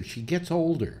see her, she gets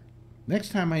older. Next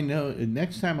time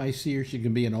I see her, she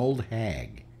can be an old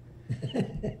hag.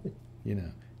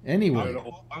 Anyway.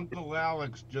 Uncle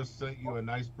Alex just sent you a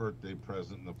nice birthday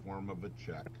present in the form of a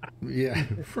check. Yeah,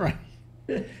 right.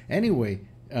 Anyway,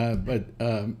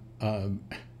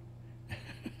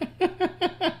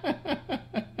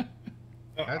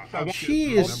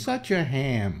 she is such a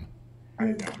ham.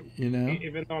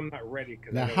 Even though I'm not ready.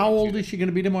 Now, how old is she going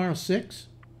to be tomorrow? 6?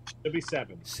 She'll be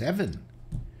 7. 7.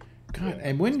 God,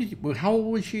 and how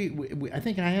old was she? I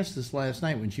think I asked this last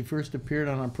night. When she first appeared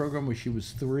on our program, she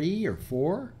was 3 or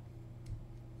 4?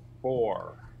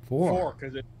 4. 4,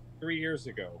 because it's 3 years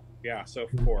ago. Yeah, so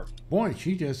 4. Boy,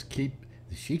 she keeps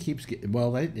getting,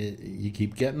 you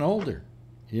keep getting older,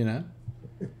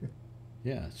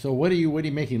 Yeah. So what are you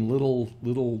making, little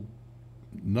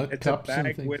nut cups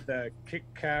and things? It's a bag with a Kit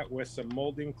Kat, with some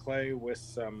molding clay, with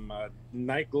some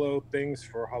night glow things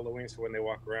for Halloween, so when they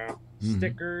walk around,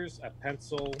 stickers, a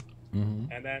pencil,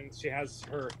 and then she has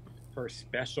her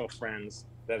special friends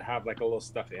that have like a little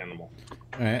stuffed animal.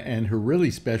 And her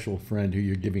really special friend who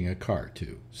you're giving a car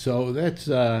to. So that's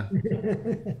yeah.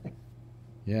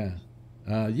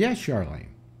 Yes, Charlene.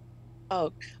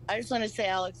 Oh, I just want to say,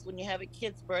 Alex, when you have a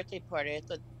kid's birthday party, I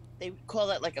thought they would call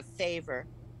that like a favor,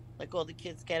 like all the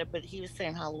kids get it. But he was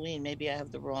saying Halloween. Maybe I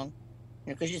have the wrong,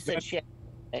 because you said she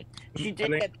did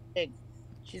get big.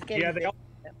 She's getting big.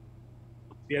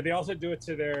 They also do it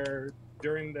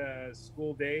during the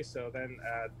school day. So then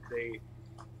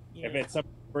if it's a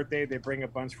birthday, they bring a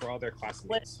bunch for all their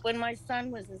classmates. When my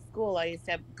son was in school, I used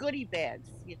to have goodie bags.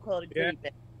 You call it a goodie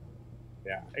bag.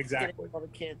 Yeah, exactly. All the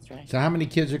kids, right? So how many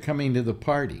kids are coming to the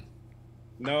party?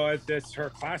 No, it's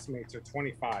her classmates are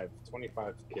 25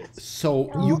 kids. So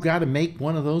you got to make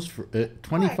one of those for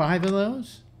 25 of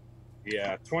those?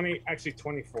 Yeah,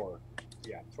 24.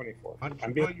 Yeah, 24. I'm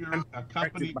put a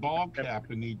company ball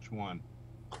cap in each one.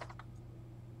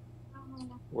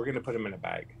 We're going to put them in a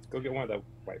bag. Go get one of the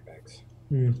white bags.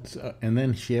 So, and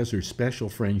then she has her special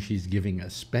friend she's giving a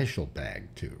special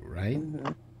bag to, right?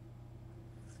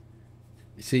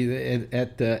 See,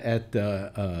 at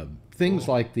things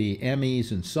like the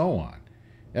Emmys and so on,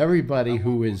 everybody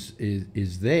who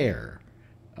is there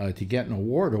to get an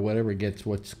award or whatever gets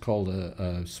what's called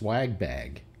a swag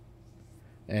bag,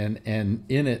 and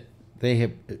in it they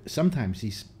have, sometimes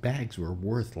these bags were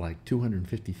worth like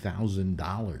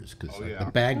 $250,000 because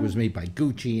the bag was made by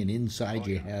Gucci and inside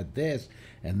you had this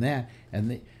and that,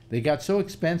 and they got so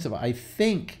expensive. I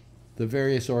think the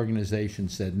various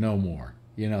organizations said no more.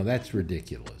 That's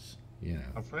ridiculous.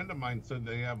 A friend of mine said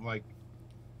they have like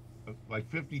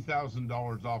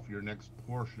 $50,000 off your next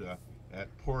Porsche at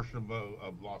Porsche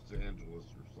of Los Angeles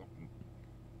or something.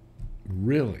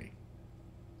 Really?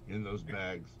 In those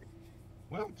bags.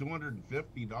 Well,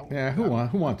 $250. Yeah,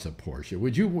 who wants a Porsche?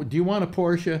 Do you want a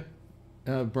Porsche,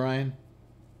 Brian?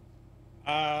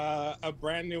 A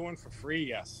brand new one for free,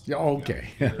 yes. Yeah, okay.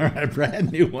 A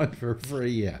brand new one for free,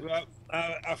 yeah. Well,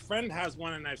 a friend has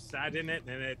one, and I've sat in it,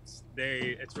 and it's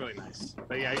really nice.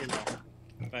 But yeah,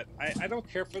 But I don't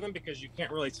care for them because you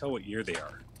can't really tell what year they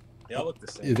are. They all look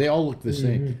the same. They all look the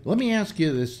same. Let me ask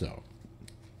you this though: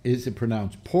 is it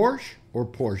pronounced Porsche or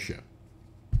Porsche?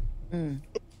 I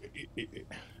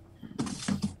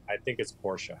think it's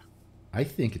Porsche. I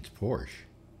think it's Porsche.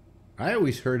 I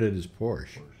always heard it as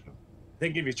Porsche. I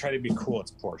think if you try to be cool,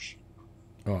 it's Porsche.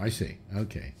 Oh, I see.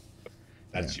 Okay.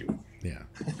 That's you. Yeah.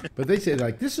 But they say,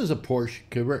 like, this is a Porsche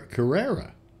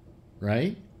Carrera,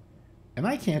 right? And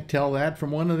I can't tell that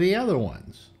from one of the other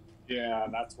ones. Yeah,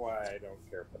 that's why I don't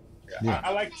care for them. Yeah.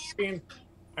 I like seeing,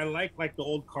 I like the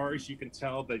old cars. You can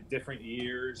tell the different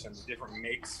years and the different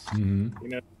makes.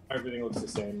 I Everything looks the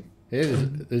same.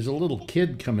 There's a little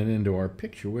kid coming into our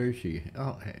picture. Where is she?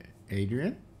 Oh, hey,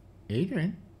 Adrian?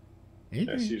 Adrian?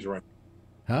 Yeah, she's running.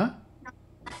 Huh?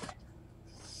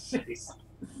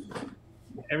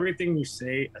 Everything you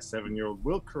say, a 7-year-old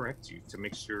will correct you to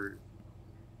make sure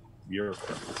you're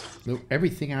correct. Look,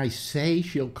 everything I say,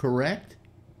 she'll correct?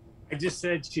 I just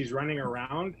said she's running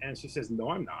around, and she says, no,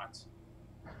 I'm not.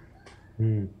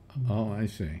 Oh, I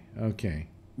see. Okay.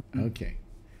 Okay.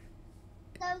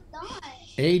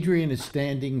 Adrian is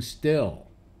standing still.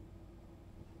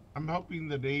 I'm hoping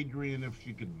that Adrian, if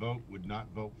she could vote, would not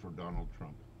vote for Donald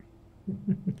Trump.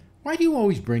 Why do you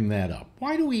always bring that up?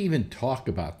 Why do we even talk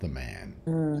about the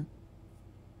man?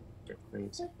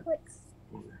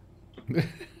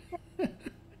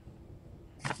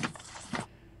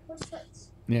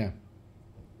 Yeah.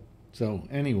 So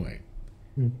anyway,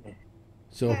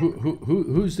 so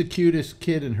who's the cutest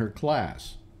kid in her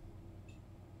class?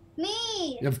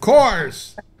 Me. Of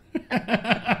course.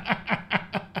 I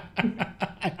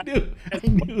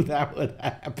knew that would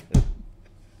happen.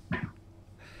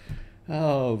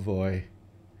 Oh boy.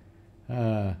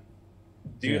 Do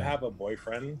you have a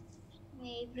boyfriend?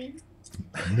 Maybe.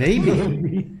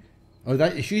 Maybe.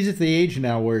 Oh, she's at the age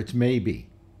now where it's maybe.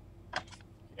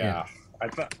 Yeah. I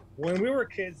thought when we were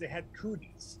kids they had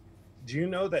cooties. Do you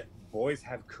know that boys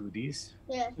have cooties?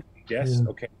 Yeah. Yes. Yeah.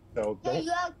 Okay. So Yeah, don't.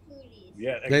 you have cooties.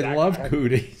 Yeah. They Exactly. love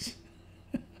cooties.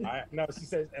 No, she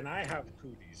says, and I have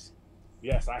cooties.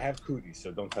 Yes, I have cooties,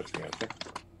 so don't touch me, okay?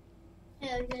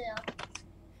 Yeah.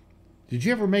 Did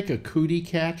you ever make a cootie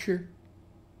catcher?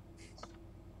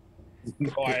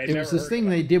 No, It was this thing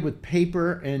they did with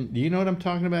paper, and do you know what I'm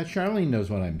talking about? Charlene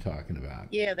knows what I'm talking about.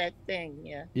 Yeah, that thing.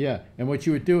 Yeah. Yeah, and what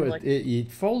you would do Like- is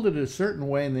you'd fold it a certain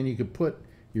way, and then you could put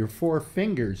your 4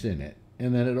 fingers in it,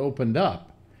 and then it opened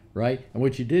up, right? And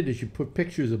what you did is you put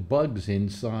pictures of bugs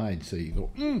inside, so you go,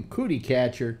 cootie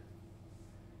catcher.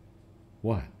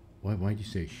 What? Why'd you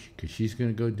say? Because she's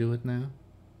going to go do it now?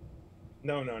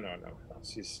 No.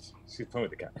 She's playing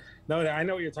with the cat. No, I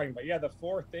know what you're talking about. Yeah, the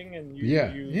 4 thing, and you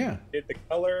Yeah. did the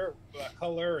color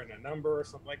and a number or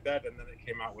something like that, and then it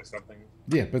came out with something.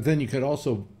 Yeah, but then you could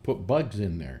also put bugs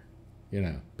in there,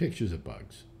 pictures of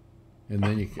bugs. And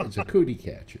then it's a cootie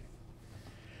catcher.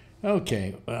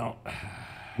 Okay, well.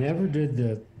 Never did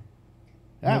the.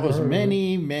 That was Never heard of it.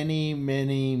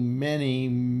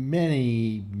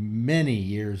 many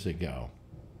years ago.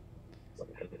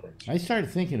 I started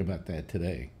thinking about that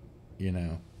today,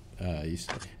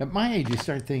 At my age, you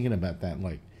start thinking about that,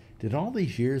 like, did all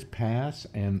these years pass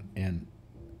and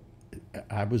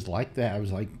I was like that? I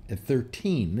was like, at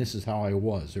 13, this is how I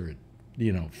was, or at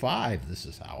 5, this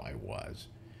is how I was.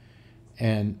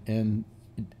 And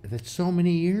that's so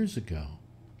many years ago.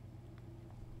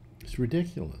 It's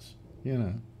ridiculous,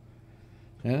 Yeah,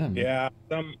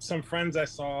 some friends I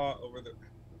saw over the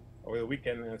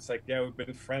weekend, and it's like, yeah, we've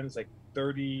been friends like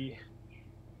 30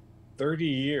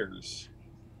 years.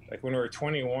 Like when we were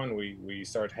 21, we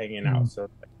started hanging out. So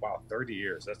like, wow, 30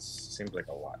 years. That seems like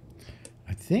a lot.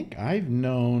 I think I've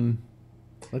known,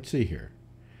 let's see here.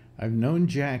 I've known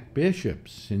Jack Bishop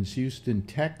since Houston,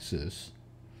 Texas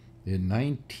in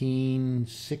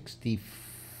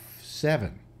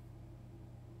 1967.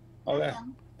 Oh, yeah.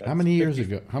 How many years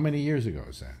ago? How many years ago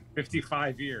is that?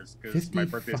 55 years, because my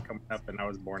birthday's coming up, and I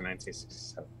was born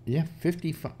 1967. Yeah,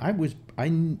 55. I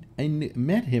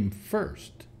met him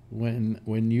first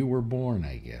when you were born,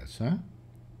 I guess, huh?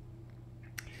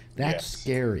 That's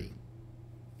scary.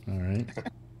 All right.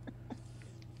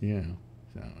 Yeah.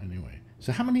 So anyway,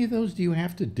 so how many of those do you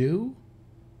have to do?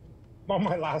 I'm on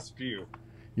my last few.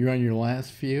 You're on your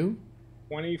last few?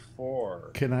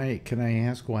 24. Can I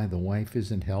ask why the wife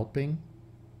isn't helping?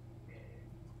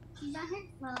 She's on her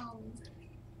phone.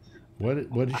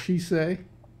 What did she say?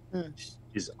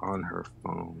 She's on her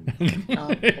phone.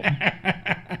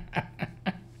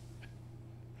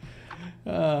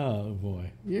 Oh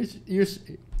boy,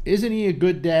 isn't he a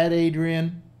good dad,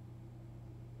 Adrian?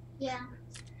 Yeah.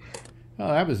 Oh,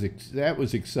 that was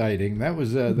exciting. That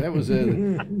was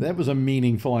a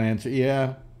meaningful answer.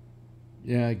 Yeah,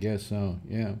 I guess so.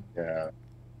 Yeah. Yeah,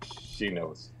 she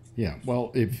knows. Yeah.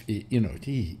 Well, if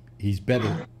he's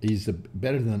better,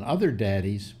 better than other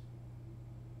daddies.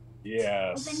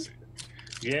 Yes.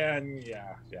 Yeah.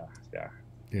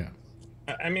 Yeah.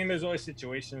 I mean, there's always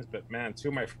situations, but man, 2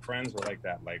 of my friends were like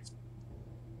that. Like,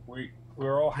 we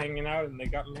were all hanging out, and they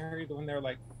got married when they were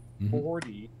like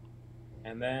 40,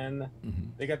 and then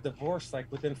they got divorced like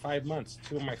within 5 months.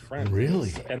 2 of my friends.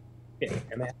 Really? And they had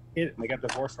a kid, and they got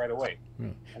divorced right away. Yeah.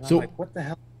 And So- I'm like, what the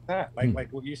hell is that?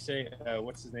 Like what you say?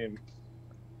 What's his name?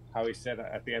 How he said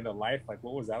at the end of life? Like,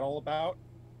 what was that all about?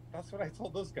 That's what I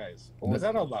told those guys. What was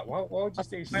that all about? Why would you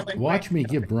say she's Watch me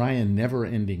give Brian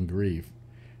never-ending grief.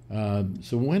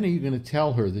 So when are you going to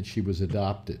tell her that she was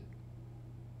adopted?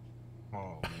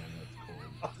 Oh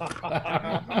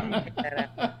man,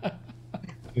 that's cold.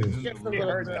 Isn't Just it a little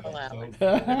weird? girl, That's Alex.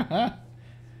 so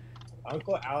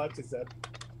Uncle Alex is a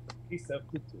piece of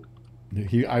poo-poo.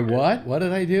 I what? What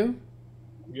did I do?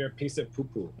 You're a piece of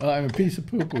poo-poo. Oh, I'm a piece of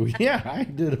poo-poo. Yeah, I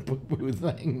did a poo-poo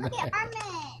thing. Look at Armin.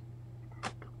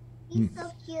 He's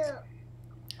so cute.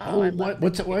 Oh, I love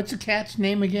what's the cat's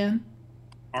name again?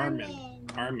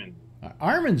 Armin.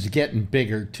 Armin's getting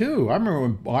bigger too. I remember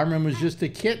when Armin was just a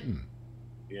kitten.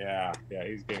 Yeah,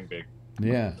 he's getting big.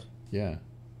 Yeah. Yeah.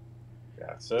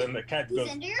 So then the cat He's goes.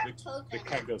 under your toe. The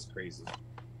cat goes crazy.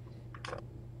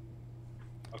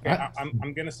 Okay,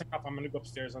 I'm gonna set up. I'm gonna go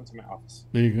upstairs onto my office.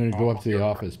 You're going to go up to the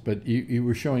office, but you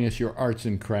were showing us your arts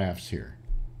and crafts here.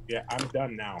 Yeah, I'm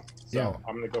done now. So Yeah.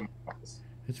 I'm gonna go to my office.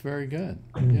 It's very good.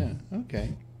 Yeah.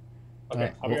 Okay.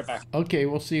 Okay, I'll be right back. Okay,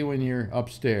 we'll see you when you're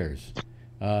upstairs.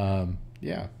 Yeah.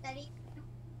 Daddy.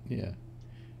 Yeah.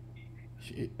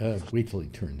 Wait till he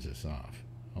turns this off.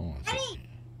 Hold on a second.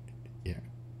 Yeah.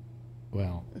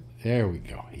 Well, there we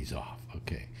go. He's off.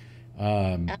 Okay.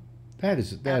 That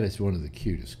is one of the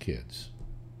cutest kids.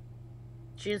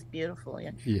 She is beautiful.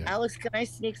 Yeah. Yeah. Alex, can I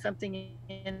sneak something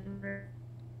in?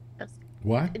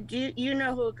 What? Do you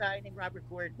know who a guy named Robert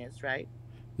Gordon is, right?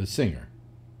 The singer.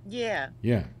 Yeah.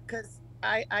 Yeah. Because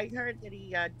I heard that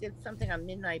he did something on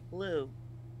Midnight Blue.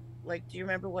 Like, do you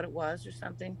remember what it was or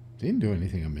something? Didn't do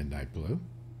anything on Midnight Blue.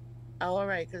 Oh, all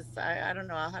right. Because I don't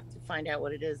know. I'll have to find out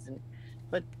what it is.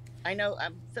 But I know.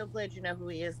 I'm so glad you know who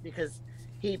he is because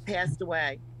he passed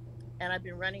away. And I've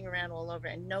been running around all over,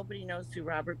 and nobody knows who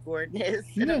Robert Gordon is.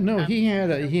 Yeah, no, he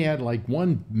had like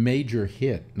one major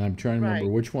hit, and I'm trying to remember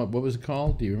which one. What was it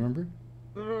called? Do you remember?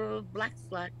 Black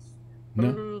Slacks.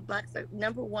 No. Black Slacks.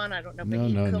 Number one, I don't know, but No,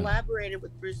 he no. collaborated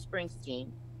with Bruce Springsteen,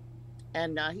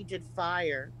 and he did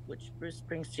Fire, which Bruce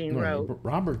Springsteen wrote.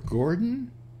 Robert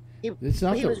Gordon? He was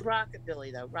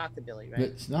rockabilly though, rockabilly, right?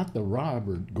 It's not the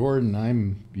Robert Gordon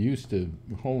I'm used to.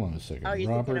 Hold on a second. Oh, you're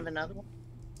Robert thinking of another one?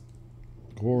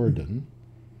 Gordon.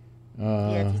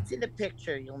 Yeah, if you see the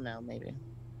picture, you'll know maybe.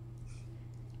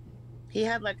 He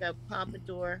had like a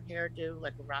pompadour hairdo,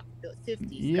 like a rockabilly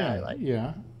 50s guy. Like.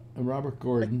 Yeah. Robert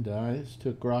Gordon dies.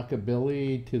 Took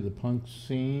rockabilly to the punk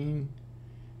scene.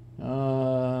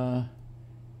 I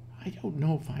don't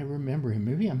know if I remember him.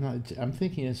 Maybe I'm not. I'm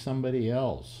thinking of somebody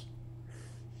else.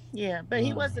 Yeah, but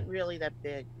he wasn't really that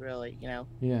big, really. You know.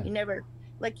 Yeah. He never,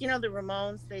 like the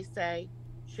Ramones. They say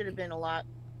should have been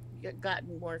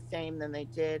gotten more fame than they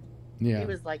did. Yeah. He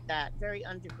was like that, very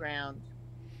underground.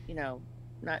 You know,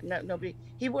 not nobody.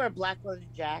 He wore a black leather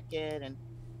jacket and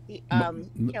he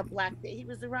black. He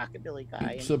was a rockabilly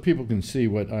guy. So people can see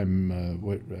what I'm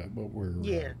what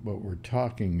we're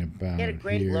talking about. He had a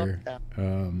great here. look,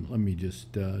 though. Let me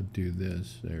just do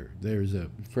this. There's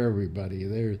for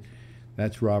everybody.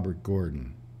 That's Robert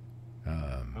Gordon.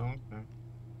 okay.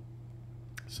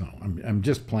 So I'm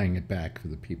just playing it back for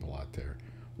the people out there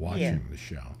watching the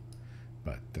show,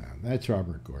 but that's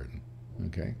Robert Gordon.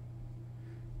 Okay.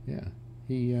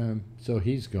 Yeah. So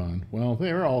he's gone. Well,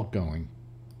 they're all going.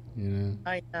 You know.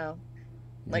 I know.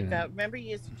 Like, remember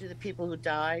you used to do the people who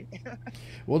died?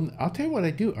 Well, I'll tell you what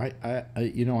I do.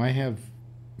 I have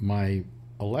my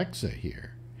Alexa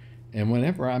here, and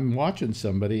whenever I'm watching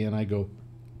somebody and I go,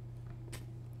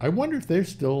 I wonder if they're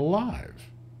still alive.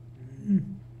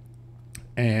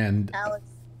 And Alex,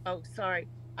 oh, sorry.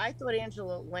 I thought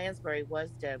Angela Lansbury was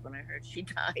dead when I heard she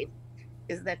died.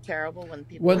 Isn't that terrible when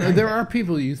people... Well, there are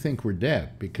people you think were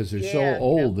dead because they're so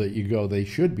old that you go, they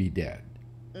should be dead.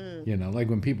 You know, like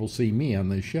when people see me on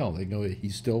the show, they go,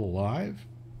 he's still alive?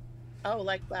 Oh,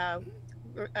 like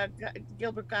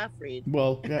Gilbert Gottfried.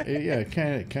 Well, yeah,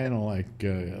 kind of like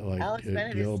Alex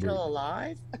Bennett Gilbert. is still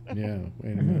alive? Yeah,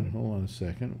 wait a minute. Hold on a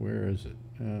second. Where is it?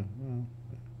 Well,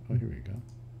 oh, here we go.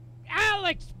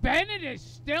 Alex Bennett is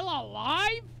still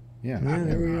alive? Yeah.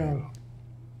 There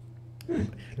we go.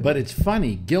 But it's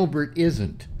funny. Gilbert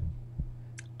isn't.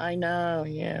 I know,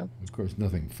 yeah. Of course,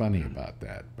 nothing funny about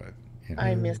that, but... You know.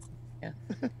 I miss... Yeah.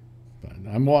 But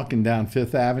I'm walking down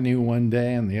Fifth Avenue one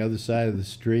day on the other side of the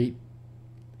street.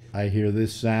 I hear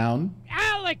this sound.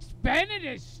 Alex Bennett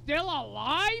is still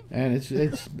alive? And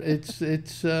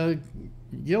it's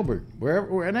Gilbert.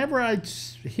 Whenever I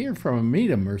hear from him, meet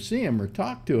him, or see him, or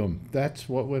talk to him, that's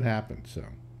what would happen. So,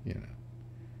 you know,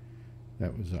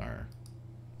 that was our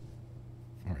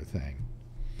thing.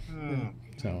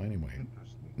 So anyway,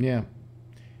 yeah.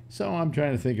 So I'm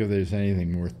trying to think if there's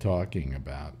anything worth talking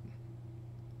about.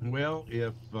 Well,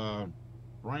 if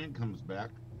Brian comes back,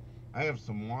 I have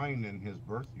some wine in his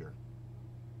birth year.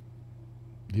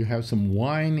 You have some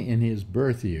wine in his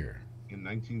birth year. In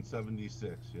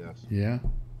 1976, yes. Yeah.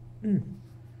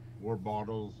 4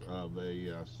 bottles of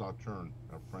a Sauterne,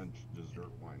 a French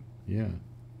dessert wine. Yeah.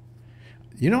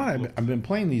 You know what? I've been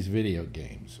playing these video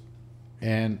games,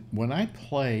 and when I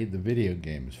play the video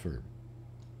games for,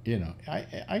 you know,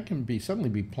 I can suddenly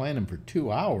be playing them for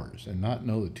 2 hours and not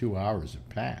know the 2 hours have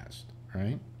passed,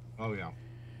 right? Oh yeah.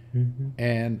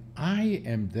 And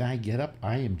I get up,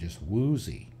 I am just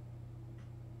woozy.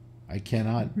 I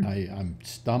cannot, I'm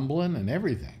stumbling and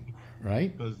everything,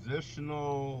 right?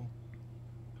 Positional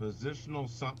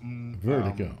something.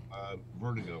 Vertigo.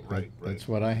 Vertigo, right. That's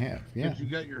what I have, yeah. But you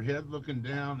got your head looking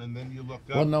down and then you look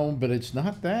up. Well, no, but it's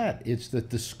not that. It's that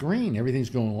the screen, everything's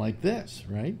going like this,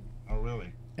 right? Oh,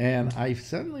 really? And I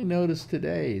suddenly noticed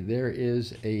today there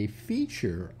is a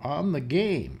feature on the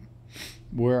game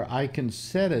where I can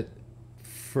set it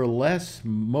for less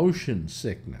motion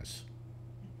sickness.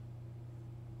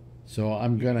 So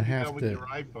I'm going to have with to... your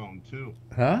iPhone, too.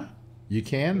 Huh? You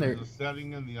can? There's a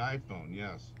setting in the iPhone,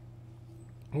 yes.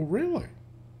 Oh, really?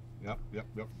 Yep.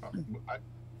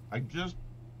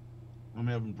 I'm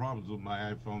having problems with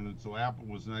my iPhone, and so Apple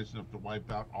was nice enough to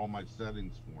wipe out all my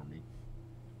settings for me.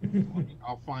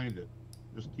 I'll find it.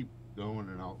 Just keep going,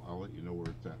 and I'll let you know where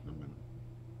it's at in a minute.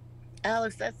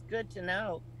 Alex, that's good to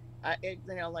know. You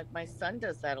know, like my son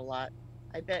does that a lot.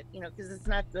 I bet, you know, because it's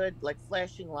not good. Like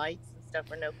flashing lights and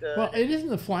stuff are no good. Well, it isn't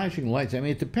the flashing lights. I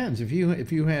mean, it depends. If you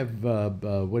have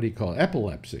what do you call it?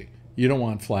 Epilepsy, you don't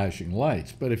want flashing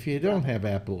lights. But if you don't have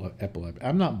epilepsy,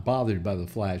 I'm not bothered by the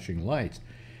flashing lights.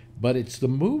 But it's the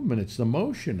movement, it's the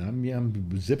motion.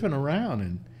 I'm zipping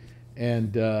around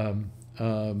and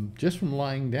just from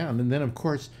lying down. And then, of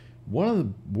course, one of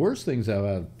the worst things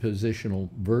about positional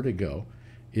vertigo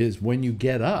is when you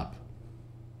get up,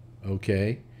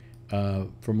 okay,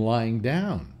 from lying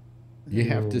down. You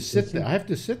have to sit there. I have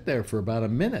to sit there for about a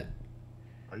minute.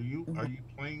 Are you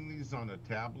playing these on a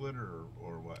tablet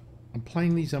or what? I'm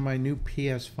playing these on my new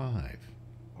PS5.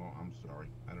 Oh, I'm sorry.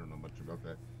 I don't know much about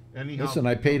that. Anyhow, listen,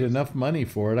 I paid enough money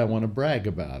for it. I want to brag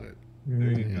about it.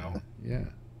 There you go. Yeah.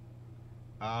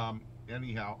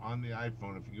 Anyhow, on the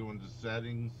iPhone, if you go into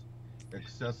settings,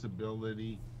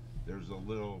 accessibility, there's a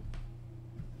little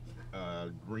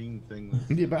green thing.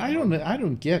 Yeah, but I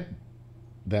don't get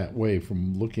that way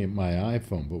from looking at my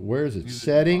iPhone. But where is it?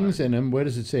 Settings, and then what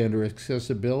does it say under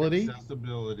accessibility?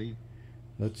 Accessibility.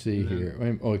 Let's see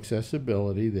here. Oh,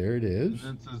 accessibility. There it is. And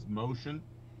then it says motion.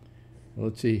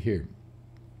 Let's see here.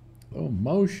 Oh,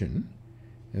 motion.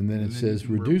 And then it says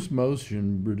reduce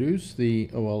motion, reduce the,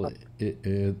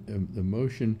 the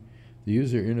motion, the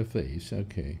user interface.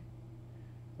 Okay.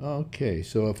 Okay,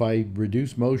 so if I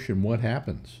reduce motion, what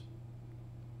happens?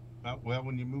 Well,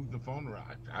 when you move the phone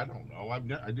around, I don't know. I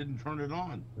didn't turn it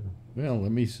on. Well,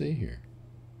 let me see here.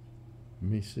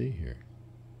 Let me see here.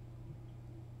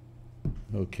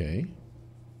 Okay.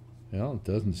 Well, it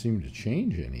doesn't seem to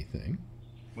change anything.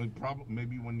 Well,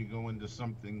 maybe when you go into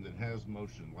something that has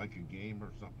motion, like a game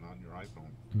or something on your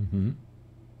iPhone. Mm-hmm.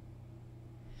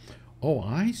 Oh,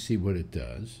 I see what it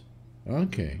does.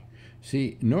 Okay.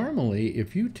 See, normally,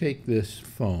 if you take this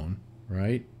phone,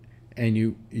 right, and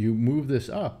you move this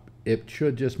up, it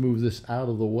should just move this out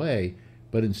of the way.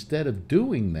 But instead of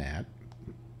doing that,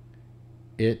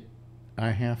 I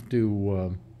have to,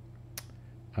 oh,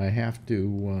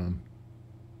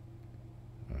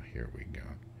 here we go.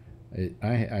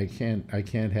 I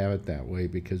can't have it that way,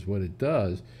 because what it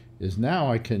does is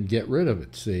now I can get rid of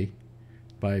it, see,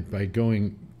 by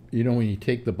going, you know, when you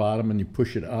take the bottom and you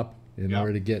push it up in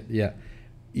order to get,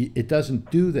 it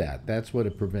doesn't do that. That's what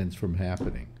it prevents from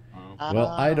happening. Well,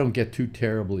 I don't get too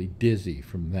terribly dizzy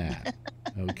from that,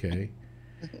 okay?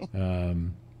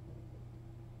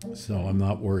 So I'm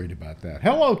not worried about that.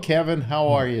 Hello, Kevin. How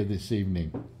are you this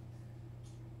evening?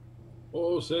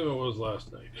 Oh, same it was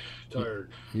last night.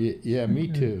 Tired. Yeah, me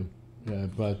too. Yeah,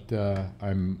 but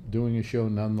I'm doing a show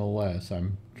nonetheless.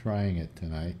 I'm trying it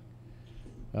tonight.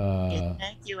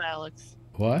 Thank you, Alex.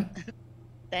 What?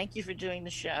 Thank you for doing the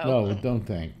show. No, don't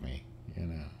thank me. You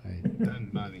know,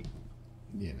 and money.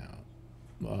 You know.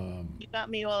 You got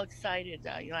me all excited.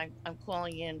 You know, I'm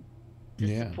calling in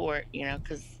to support. You know,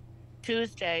 because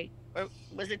Tuesday, or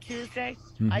was it Tuesday?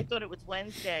 Mm-hmm. I thought it was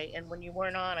Wednesday, and when you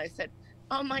weren't on, I said,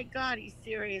 "Oh my God, he's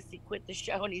serious. He quit the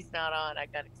show and he's not on." I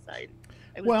got excited.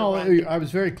 Well, I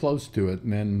was very close to it,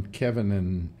 and then Kevin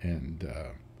and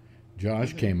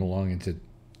Josh came along and said,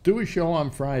 "Do a show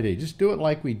on Friday. Just do it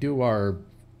like we do our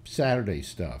Saturday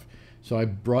stuff." So I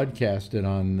broadcast it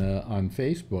on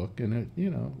Facebook, and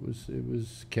it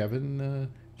was Kevin,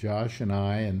 Josh, and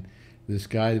I, this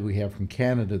guy that we have from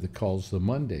Canada that calls the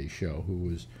Monday Show, who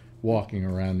was walking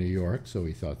around New York, so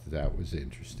he thought that that was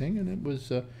interesting, and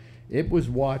it was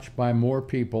watched by more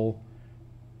people,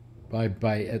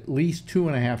 by at least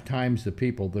 2.5 times the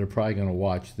people that are probably going to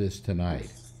watch this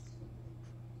tonight.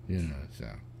 You know, so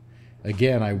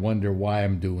again, I wonder why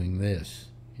I'm doing this.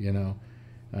 You know,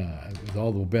 with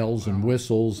all the bells and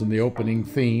whistles and the opening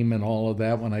theme and all of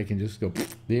that, when I can just go,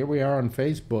 there we are on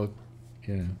Facebook.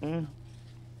 You know.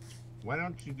 Why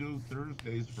don't you do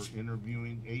Thursdays for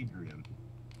interviewing Adrian?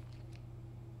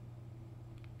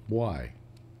 Why?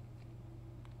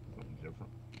 Something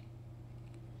different.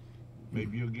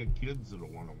 Maybe you'll get kids that'll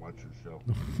want to watch your show.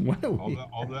 Why don't we?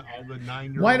 All the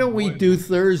 9-year-old. Why don't we do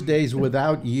Thursdays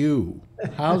without you?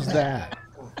 How's that?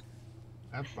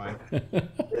 That's fine.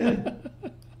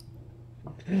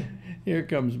 Here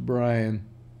comes Brian.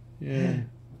 Yeah.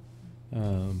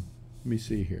 Let me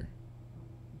see here.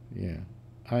 Yeah.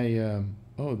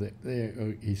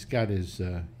 He's got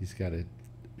to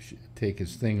take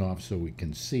his thing off so we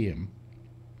can see him.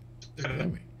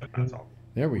 That's all.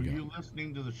 There we Were go. you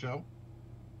listening to the show?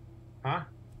 Huh?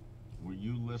 Were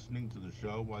you listening to the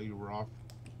show while you were off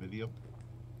video?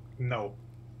 No.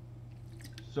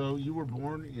 So you were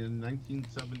born in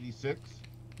 1976?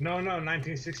 No,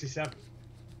 1967.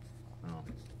 Oh,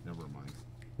 never mind.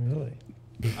 Really?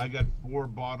 I got 4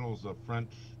 bottles of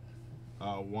French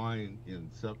wine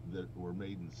that were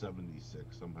made in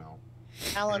 76 somehow.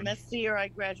 Alan, that's the year I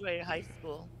graduated high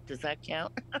school. Does that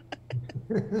count?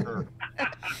 Sure.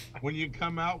 When you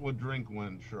come out, we'll drink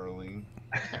one, Charlene.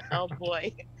 Oh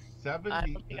boy. 70, I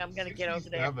don't think I'm going to get over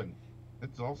there. 67.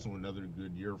 It's also another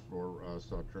good year for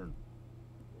Sauterne.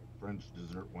 French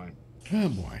dessert wine. Oh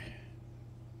boy.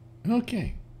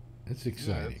 Okay. That's Yeah,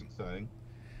 exciting. that's exciting.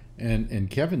 And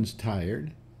Kevin's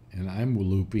tired, and I'm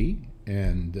loopy,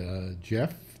 and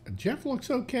Jeff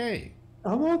looks okay.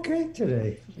 I'm okay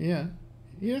today. Yeah.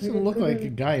 He doesn't look like a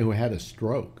guy who had a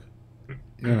stroke.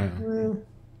 You know. Well,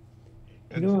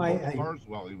 And know, smoked cars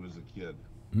while he was a kid.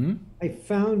 I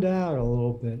found out a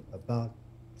little bit about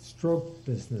stroke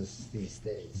business these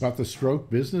days. About the stroke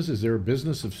business? Is there a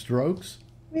business of strokes?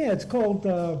 Yeah, it's called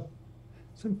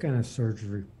some kind of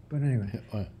surgery. But anyway,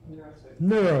 What?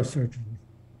 neurosurgery.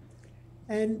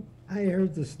 And I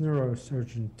heard this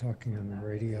neurosurgeon talking on the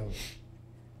radio.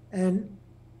 And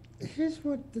here's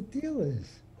what the deal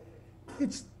is.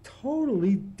 It's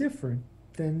totally different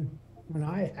than when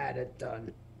I had it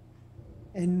done.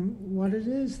 And what it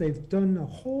is, they've done the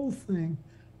whole thing,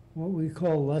 what we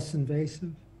call less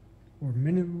invasive or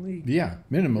minimally. Yeah,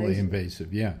 minimally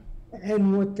invasive, yeah.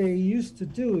 And what they used to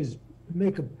do is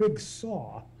make a big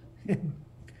saw and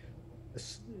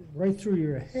right through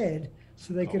your head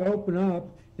so they could open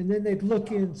up, and then they'd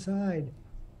look inside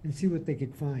and see what they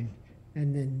could find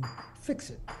and then fix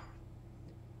it.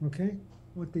 Okay?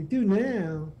 What they do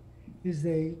now is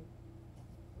they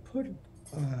put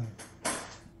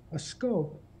a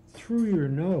scope through your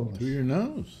nose. Through your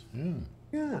nose, yeah.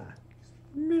 Yeah,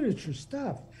 miniature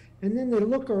stuff. And then they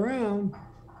look around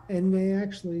and they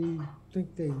actually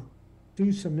think they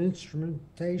do some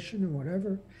instrumentation or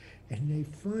whatever, and they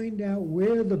find out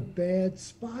where the bad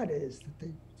spot is that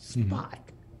they spot.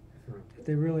 That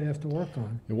they really have to work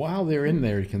on. And while they're in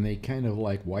there, can they kind of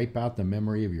like wipe out the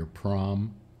memory of your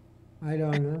prom? I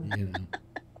don't know. You know,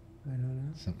 I don't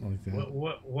know. something like that.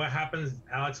 What happens,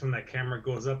 Alex, when that camera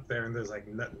goes up there and there's like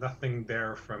nothing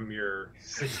there from your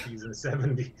 60s and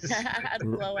 70s?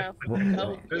 Blowout.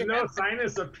 There's no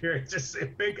sinus up here. It's just a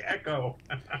big echo.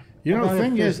 You know, Well, the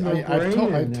thing if is, there's no I've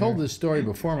brain told in this story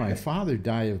before. My father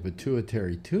died of a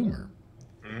pituitary tumor,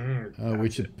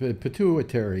 which a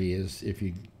pituitary is if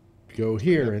you go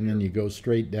here and then you go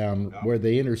straight down where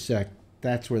they intersect,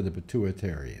 that's where the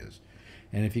pituitary is.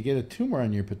 And if you get a tumor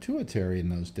on your pituitary in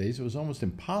those days, it was almost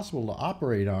impossible to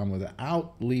operate on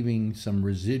without leaving some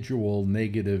residual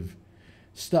negative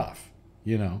stuff,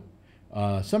 you know.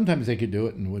 Sometimes they could do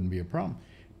it and it wouldn't be a problem.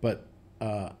 But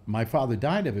my father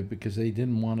died of it because they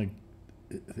didn't want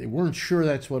to, they weren't sure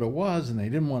that's what it was, and they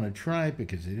didn't want to try it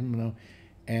because they didn't know.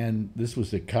 And this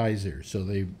was at Kaiser, so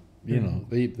they, you know,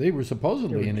 they were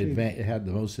supposedly in had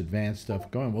the most advanced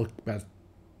stuff going. Well, about,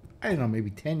 I don't know, maybe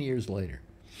 10 years later,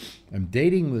 I'm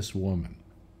dating this woman,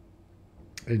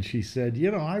 and she said, you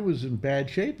know, I was in bad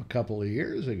shape a couple of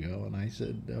years ago. And I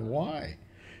said, why?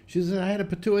 She said, I had a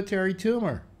pituitary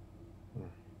tumor.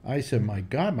 I said, my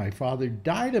God, my father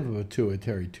died of a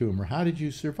pituitary tumor. How did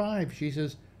you survive? She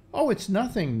says, oh, it's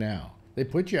nothing now. They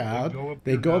put you out.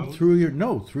 They go up through your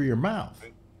through your mouth.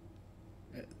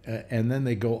 And then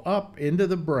they go up into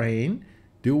the brain,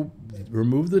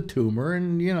 remove the tumor,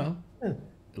 and, you know,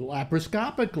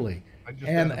 laparoscopically.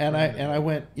 I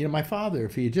went, you know, my father,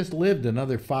 if he had just lived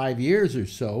another 5 years or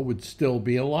so, would still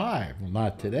be alive. Well,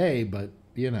 not today, but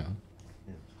you know.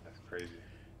 That's crazy.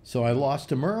 So I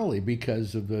lost him early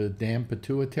because of the damn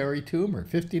pituitary tumor.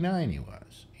 59 he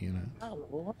was, you know. Oh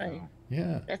boy.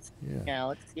 Yeah. That's yeah.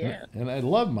 Alex. Yeah. And I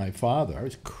loved my father. I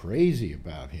was crazy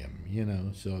about him, you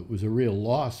know, so it was a real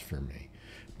loss for me.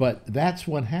 But that's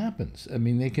what happens. I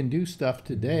mean, they can do stuff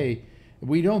today.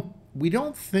 We don't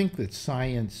think that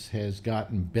science has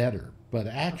gotten better, but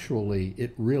actually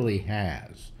it really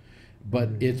has. But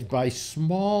it's by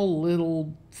small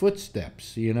little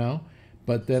footsteps, you know.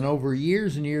 But then over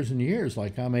years and years and years,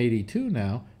 like I'm 82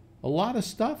 now, a lot of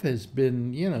stuff has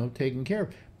been, you know, taken care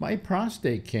of. My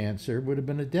prostate cancer would have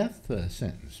been a death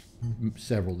sentence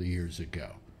several years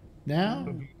ago. Now,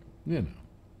 you know.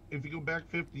 If you go back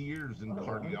 50 years in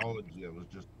cardiology, I was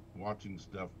just watching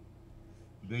stuff.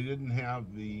 They didn't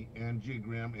have the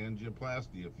angiogram,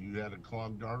 angioplasty. If you had a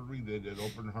clogged artery, they did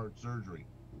open heart surgery.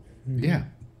 Yeah,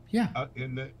 yeah.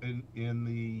 In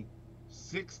the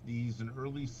 60s and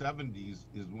early 70s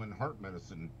is when heart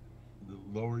medicine, the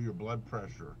lower your blood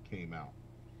pressure, came out.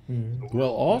 So Well,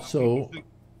 also,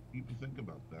 people think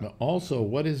about that. also,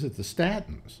 what is it? The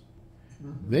statins.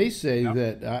 They say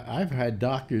that I've had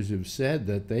doctors who've said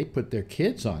that they put their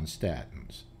kids on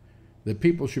statins. That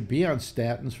people should be on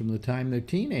statins from the time they're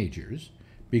teenagers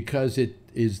because it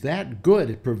is that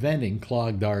good at preventing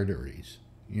clogged arteries.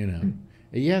 You know.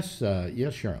 Yes,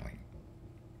 yes, Charlene.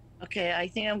 Okay, I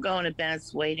think I'm going to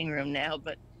Bennett's waiting room now,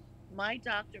 but my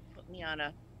doctor put me on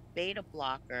a beta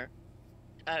blocker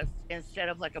instead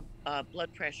of like a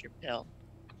blood pressure pill.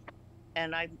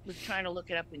 And I was trying to look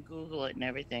it up and Google it and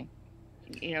everything.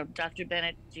 You know, Dr.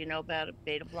 Bennett, do you know about a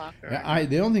beta blocker?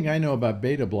 The only thing I know about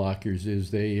beta blockers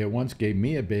is they once gave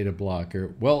me a beta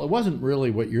blocker. Well, it wasn't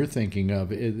really what you're thinking of.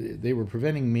 They were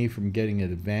preventing me from getting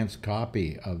an advanced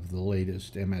copy of the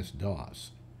latest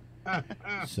MS-DOS.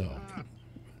 So,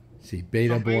 see,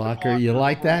 beta blocker, you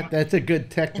like that? That's a good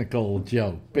technical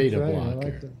joke. Beta That's right, I blocker.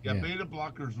 like that. Yeah, beta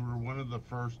blockers were one of the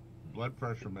first blood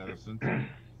pressure medicines.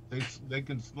 They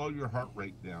can slow your heart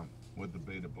rate down with the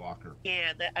beta blocker.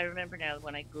 Yeah, I remember now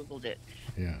when I Googled it.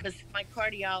 Yeah. Because my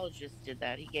cardiologist did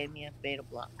that. He gave me a beta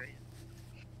blocker.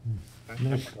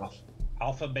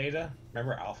 Alpha Beta.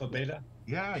 Remember Alpha Beta?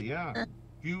 Yeah, yeah.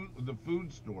 The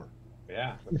food store.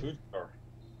 Yeah, the food store.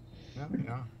 Yeah,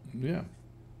 yeah. Yeah.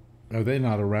 Are they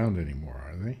not around anymore,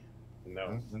 are they? No. I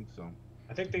don't think so.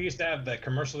 I think they used to have the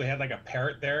commercial. They had like a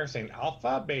parrot there saying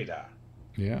Alpha Beta.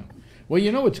 Yeah. Well,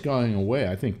 you know what's going away.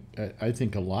 I think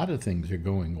a lot of things are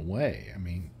going away. I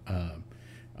mean,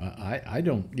 I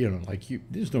don't, you know, like you.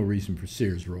 There's no reason for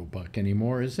Sears Roebuck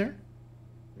anymore, is there?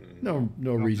 No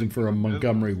reason for a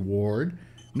Montgomery Ward.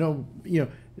 No, you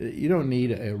know, you don't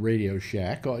need a Radio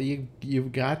Shack.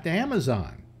 You've got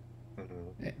Amazon.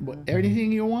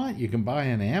 Anything you want, you can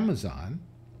buy on Amazon.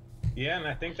 Yeah, and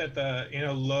I think that the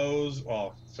Lowe's,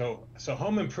 well, so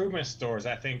home improvement stores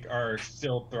I think are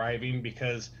still thriving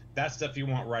because that's stuff you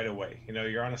want right away. You know,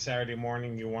 you're on a Saturday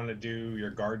morning, you want to do your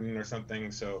garden or something,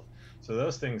 so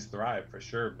those things thrive for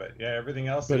sure. But yeah, everything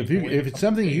else. But if it's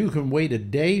something you can wait a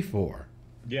day for,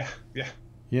 yeah,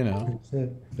 you know,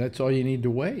 that's all you need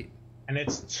to wait. And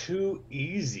it's too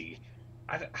easy.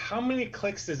 How many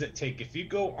clicks does it take if you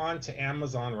go onto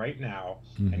Amazon right now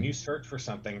and you search for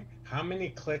something? How many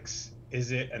clicks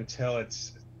is it until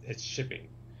it's shipping?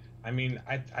 I mean,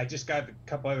 I just got a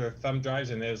couple other thumb drives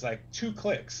and it was like 2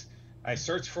 clicks. I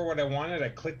searched for what I wanted. I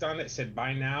clicked on it, said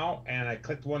buy now, and I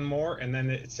clicked one more, and then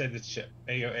it said it's shipped.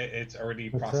 It's already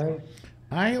processed. Right.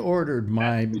 I ordered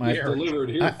my I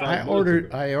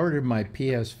ordered my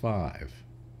PS5,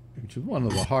 which is one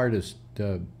of the hardest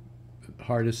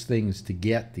things to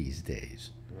get these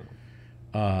days.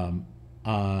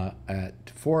 At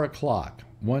 4 o'clock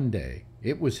one day,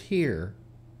 it was here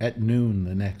at noon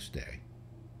the next day.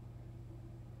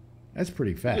 That's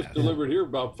pretty fast. They just delivered here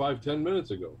about 5-10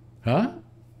 minutes ago. Huh?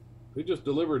 They just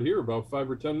delivered here about 5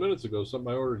 or 10 minutes ago.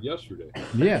 Something I ordered yesterday.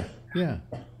 Yeah, yeah.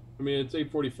 I mean, it's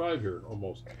 8:45 here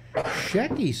almost.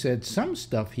 Shecky said some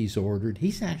stuff he's ordered,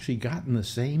 he's actually gotten the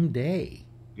same day.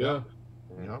 Yeah.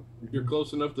 Yep. If you're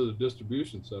close enough to the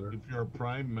distribution center. If you're a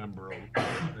Prime member,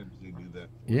 sometimes they do that.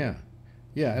 Yeah.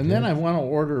 Yeah, and then I want to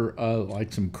order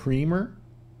like some creamer,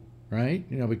 right?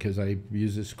 You know, because I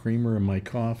use this creamer in my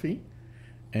coffee.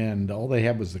 And all they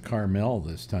had was the caramel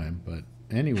this time. But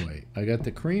anyway, I got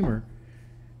the creamer.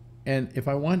 And if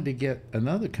I wanted to get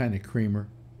another kind of creamer,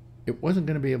 it wasn't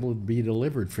going to be able to be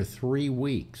delivered for 3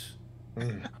 weeks.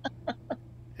 And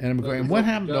I'm going, what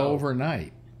happened to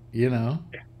overnight? You know?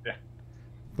 Yeah.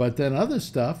 But then other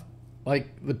stuff,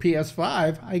 like the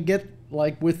PS5, I get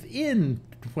like within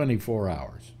 24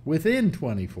 hours. Within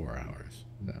 24 hours.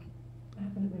 No.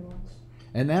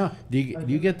 And now, do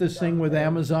you get this thing with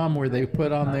Amazon where they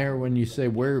put on there when you say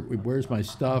where's my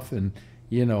stuff, and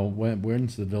you know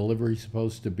when's the delivery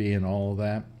supposed to be and all of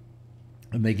that,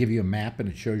 and they give you a map and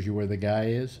it shows you where the guy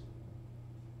is,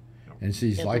 and so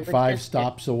he's like 5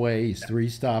 stops away, he's 3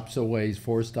 stops away, he's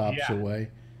 4 stops away.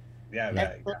 Yeah,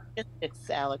 That's logistics,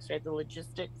 Alex, right? The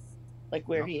logistics, like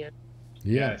where he is.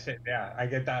 Yeah. I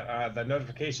get that the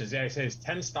notifications. Yeah, it says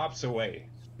 10 stops away.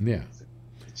 Yeah.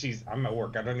 Jeez, I'm at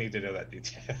work. I don't need to know that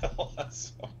detail.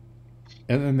 So.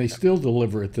 And then they still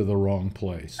deliver it to the wrong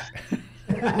place.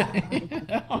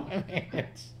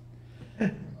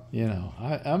 You know,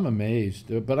 I'm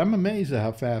amazed, but I'm amazed at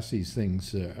how fast these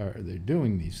things are. They're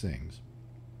doing these things.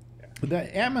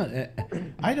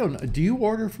 I don't know. Do you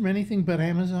order from anything but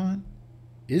Amazon?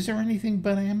 Is there anything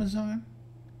but Amazon?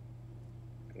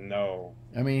 No.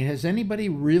 I mean, has anybody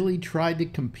really tried to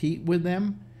compete with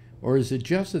them? Or is it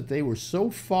just that they were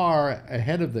so far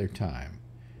ahead of their time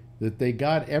that they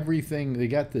got everything, they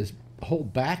got this whole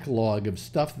backlog of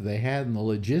stuff that they had in the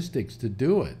logistics to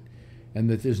do it, and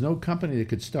that there's no company that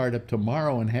could start up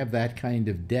tomorrow and have that kind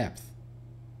of depth?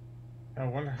 I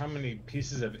wonder how many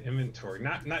pieces of inventory,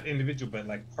 not individual, but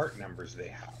like part numbers they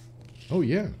have. Oh,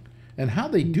 yeah. And how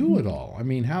they do it all. I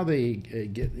mean, how they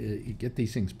get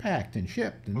these things packed and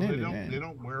shipped. And well, they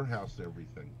don't warehouse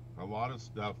everything. A lot of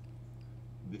stuff,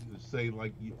 say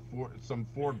like some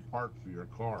Ford part for your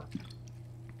car,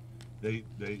 they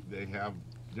have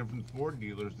different Ford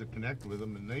dealers that connect with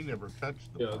them, and they never touch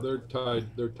them. Yeah, they're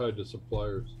tied to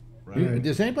suppliers. Right.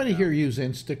 Does anybody here use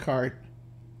Instacart?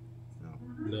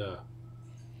 No.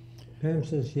 Pam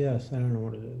says yes. I don't know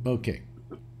what it is. Okay.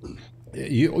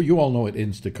 You all know what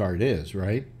Instacart is,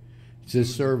 right? It's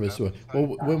this service. Well,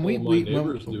 when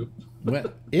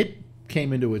it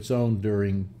came into its own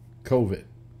during COVID,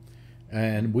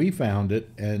 and we found it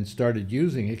and started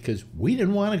using it because we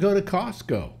didn't want to go to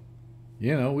Costco.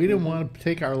 You know, we didn't want to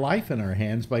take our life in our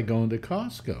hands by going to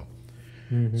Costco.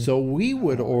 So we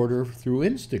would order through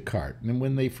Instacart. And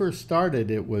when they first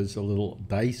started, it was a little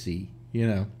dicey, you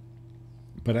know.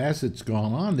 But as it's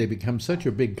gone on, they become such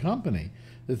a big company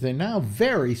that they're now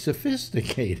very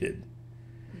sophisticated.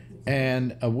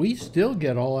 And we still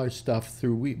get all our stuff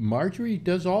through. Marjorie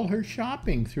does all her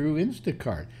shopping through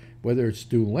Instacart, whether it's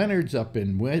Stu Leonard's up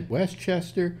in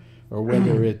Westchester or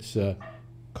whether it's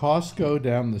Costco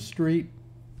down the street.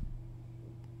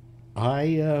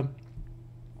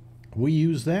 We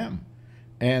use them,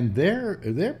 and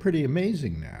they're pretty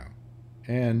amazing now,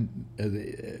 and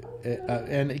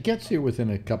it gets here within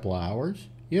a couple of hours.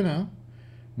 You know,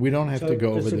 we don't have to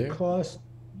go over there. Does it cost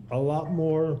a lot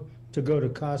more to go to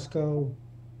Costco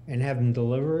and have them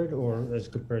deliver it, or as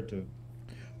compared to?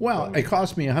 Well, it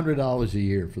costs me $100 a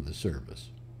year for the service.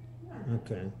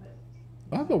 Okay.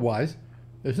 Otherwise,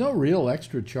 there's no real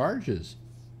extra charges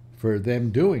for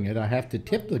them doing it. I have to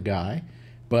tip the guy,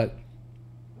 but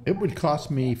it would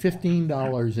cost me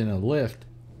 $15 in a lift.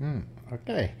 I've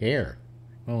got a hair.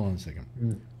 Hold on a second.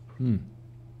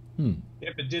 Yeah,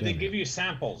 but did they give you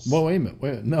samples? Well, wait a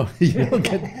minute. No, you don't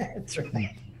get. That's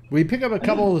right. Will you pick up a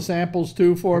couple of the samples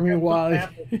too for me while? Yeah.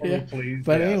 Please,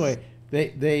 but yes.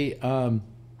 Anyway,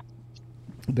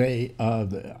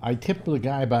 I tipped the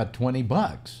guy about $20,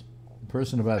 the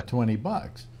person about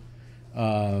 $20,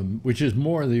 which is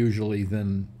more usually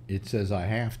than it says I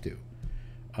have to,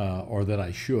 or that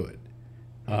I should.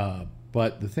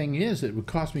 But the thing is, it would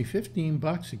cost me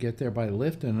 $15 to get there by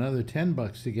lift and another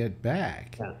 $10 to get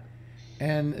back,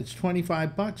 and it's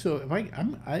 $25. So if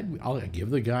I'll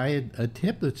give the guy a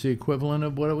tip that's the equivalent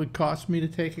of what it would cost me to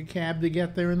take a cab to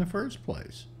get there in the first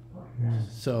place.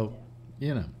 So,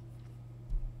 you know.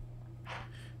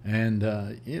 And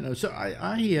so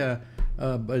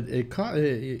but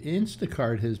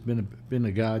Instacart has been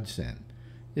a godsend.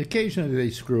 Occasionally they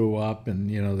screw up, and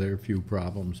there are a few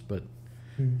problems, but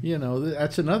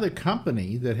that's another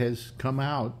company that has come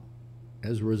out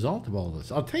as a result of all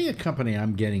this. I'll tell you a company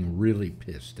I'm getting really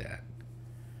pissed at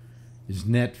is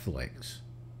Netflix.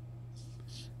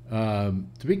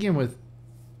 To begin with,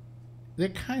 they're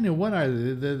kind of, what are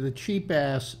they? They're the cheap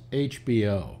ass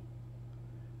HBO,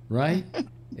 right?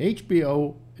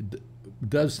 HBO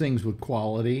does things with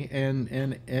quality, and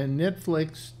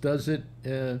Netflix does it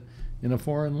in a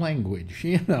foreign language.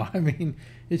 I mean,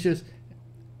 it's just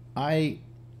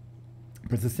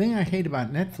But the thing I hate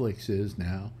about Netflix is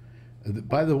now,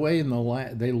 by the way,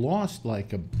 they lost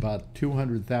like about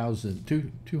 200,000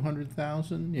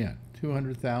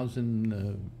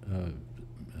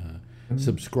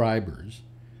 subscribers,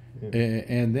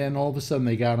 and then all of a sudden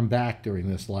they got them back during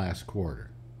this last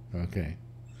quarter. Okay.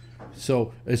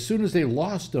 So as soon as they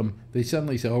lost them, they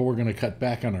suddenly say, "Oh, we're going to cut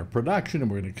back on our production,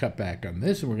 and we're going to cut back on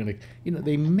this, and we're going to,"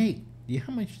 they make. You know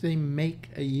how much they make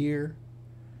a year?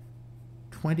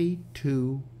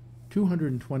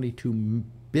 $222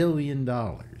 billion.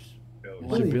 Is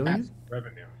it billion?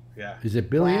 Revenue. Yeah. Is it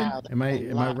billion? Wow, am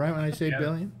I right when I say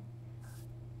billion?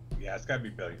 Yeah, it's got to be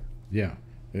billion. Yeah,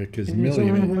 because And there's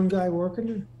only million. one guy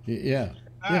working there? Yeah.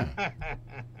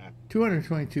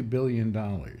 $222 billion.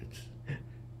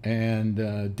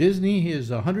 And Disney is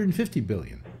 $150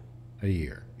 billion a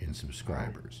year in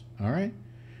subscribers. All right.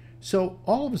 So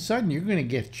all of a sudden you're going to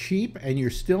get cheap, and you're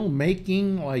still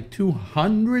making like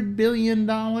 $200 billion.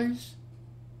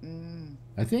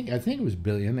 I think it was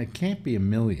billion. It can't be a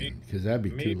million, because that'd be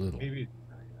too little. Maybe.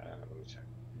 Let me check.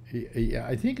 Yeah,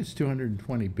 I think it's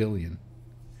 220 billion.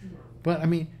 But I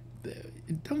mean,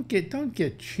 don't get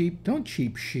cheap. Don't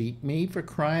cheap sheet me, for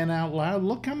crying out loud.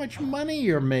 Look how much money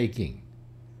you're making.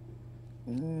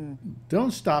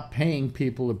 Don't stop paying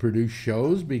people to produce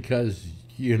shows because,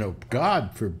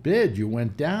 God forbid you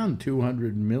went down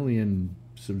 200 million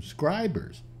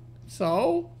subscribers.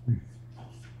 So?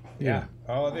 Yeah.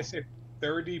 Oh, they say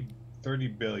 30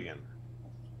 billion.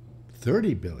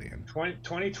 30 billion?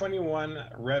 2021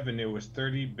 revenue was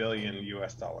 30 billion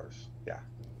US dollars. Yeah.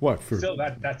 What for? Still,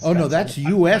 that's no, that's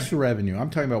U.S. revenue.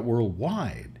 I'm talking about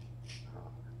worldwide.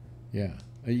 Yeah.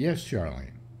 Yes,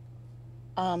 Charlene.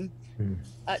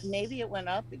 Maybe it went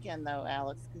up again though,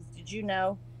 Alex. Because did you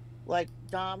know, like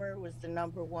Dahmer was the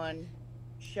 #1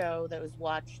 show that was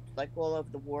watched like all over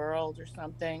the world or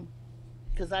something?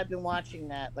 Because I've been watching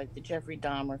that, like the Jeffrey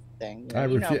Dahmer thing. I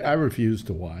refuse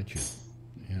to watch it.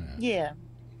 Yeah,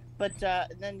 but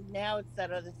then now it's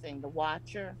that other thing, The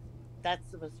Watcher. That's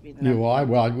supposed to be the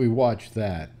we watched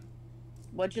that.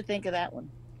 What'd you think of that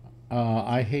one?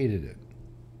 I hated it.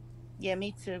 Yeah,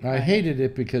 me too. I hated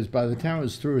it because by the time it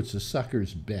was through, it's a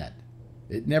sucker's bet.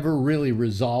 It never really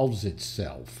resolves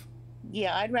itself.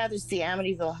 Yeah, I'd rather see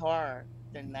Amityville Horror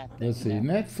than that thing. Let's see,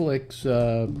 Netflix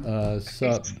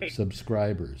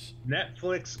subscribers.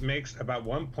 Netflix makes about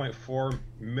 $1.4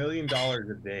 million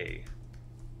a day.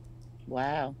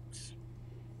 Wow.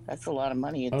 That's a lot of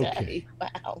money a day.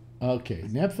 Wow. Okay,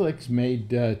 Netflix made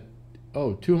 29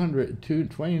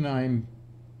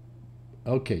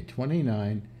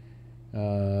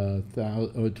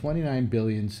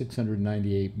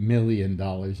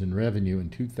 $29,698,000,000 in revenue in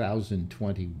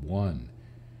 2021.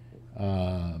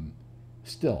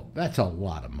 Still, that's a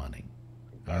lot of money.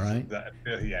 All right.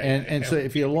 And so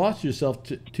if you lost yourself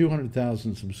to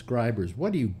 200,000 subscribers,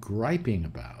 what are you griping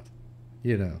about?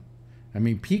 I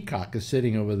mean, Peacock is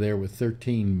sitting over there with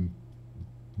 13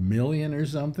 million or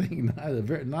something.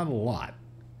 Not a lot.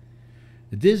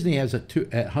 Disney has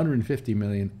 150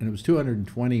 million, and it was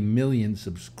 220 million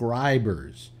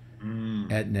subscribers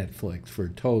at Netflix for a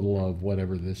total of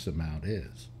whatever this amount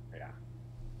is. Yeah.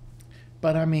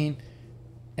 But I mean,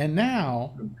 and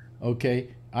now,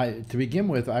 okay, to begin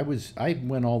with, I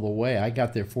went all the way. I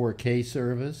got their 4K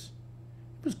service.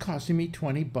 It was costing me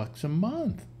 $20 a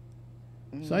month.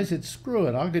 So I said, screw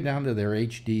it. I'll go down to their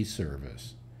HD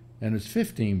service, and it's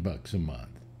 $15 a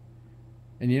month.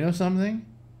 And you know something?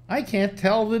 I can't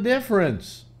tell the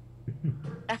difference.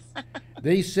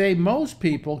 They say most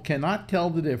people cannot tell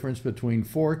the difference between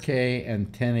 4K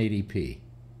and 1080p.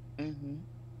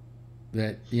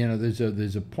 That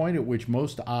there's a point at which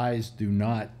most eyes do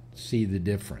not see the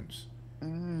difference.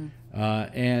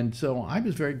 And so I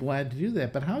was very glad to do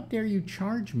that. But how dare you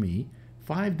charge me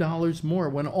 $5 more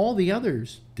when all the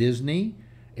others, Disney,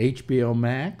 HBO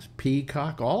Max,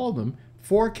 Peacock, all of them,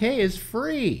 4K is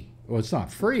free. Well, it's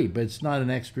not free, but it's not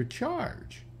an extra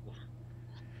charge.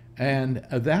 And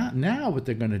that now what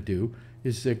they're going to do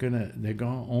is they're going to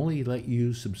only let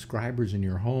you subscribers in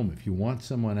your home. If you want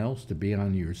someone else to be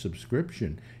on your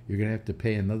subscription, you're going to have to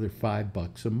pay another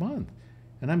 $5 a month.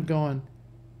 And I'm going,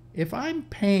 if I'm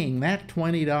paying that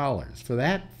 $20 for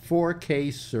that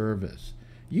 4K service,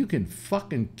 you can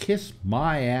fucking kiss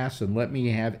my ass and let me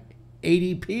have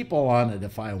 80 people on it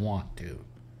if I want to,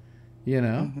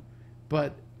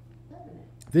 But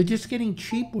they're just getting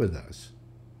cheap with us,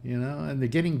 and they're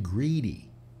getting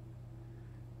greedy.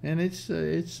 And it's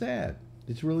sad.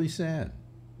 It's really sad.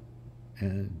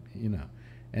 And,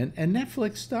 and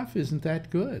Netflix stuff isn't that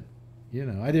good.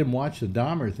 I didn't watch the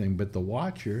Dahmer thing, but The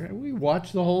Watcher, we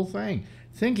watched the whole thing,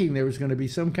 thinking there was going to be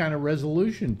some kind of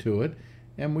resolution to it,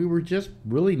 and we were just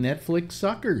really Netflix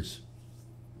suckers.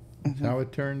 That's how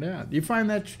it turned out. Do you find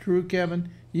that's true,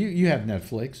 Kevin? You have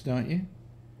Netflix, don't you?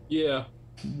 Yeah.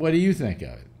 What do you think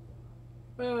of it?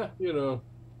 I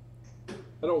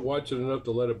don't watch it enough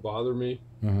to let it bother me.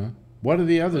 What are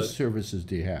the other services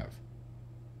do you have?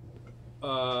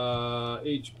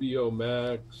 HBO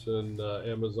Max and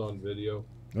Amazon Video.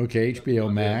 Okay,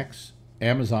 HBO Max.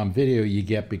 Amazon Video you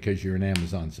get because you're an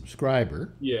Amazon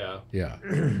subscriber. Yeah. Yeah.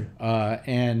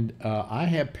 And I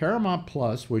have Paramount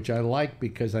Plus, which I like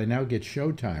because I now get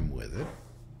Showtime with it.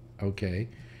 Okay.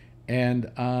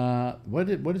 And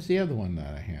what is the other one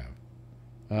that I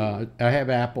have? I have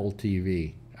Apple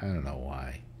TV. I don't know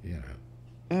why, you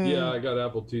know. Yeah, I got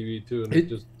Apple TV too, and it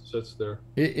just sits there.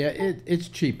 It's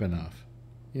cheap enough,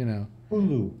 you know.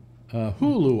 Hulu.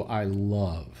 Hulu I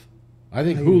love. I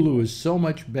think Hulu is so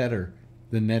much better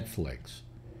than Netflix.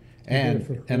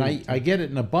 And I get it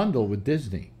in a bundle with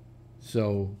Disney.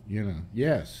 So, you know,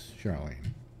 yes,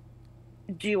 Charlene.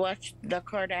 Do you watch the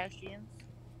Kardashians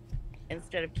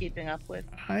instead of Keeping Up with?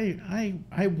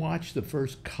 I watched the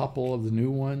first couple of the new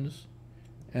ones,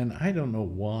 and I don't know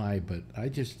why, but I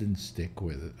just didn't stick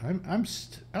with it.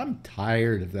 I'm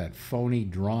tired of that phony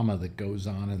drama that goes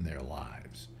on in their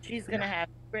lives. Chris is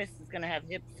gonna have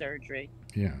hip surgery.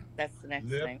 Yeah. That's the next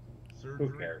thing. Who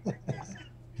cares?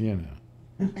 You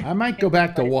know, I might go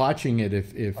back to watching it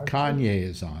if Kanye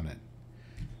is on it.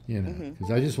 You know,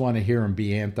 because I just want to hear him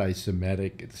be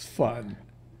anti-Semitic. It's fun.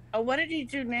 Oh, what did he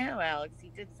do now, Alex? He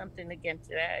did something again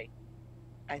today.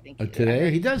 I think Today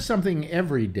he does something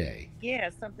every day. Yeah,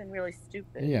 something really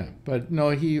stupid. Yeah, but no,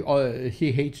 he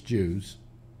hates Jews.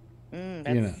 That's...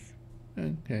 You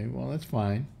know. Okay, well that's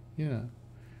fine. You know,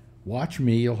 watch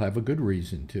me. You'll have a good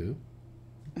reason to.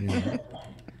 You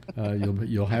know,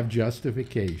 you'll have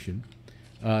justification.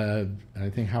 I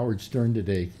think Howard Stern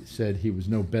today said he was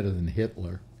no better than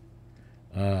Hitler.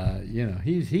 You know,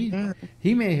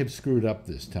 he may have screwed up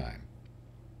this time.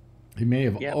 He may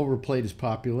have overplayed his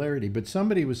popularity, but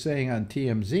somebody was saying on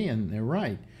TMZ, and they're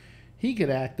right, he could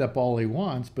act up all he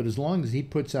wants, but as long as he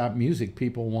puts out music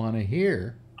people want to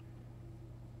hear,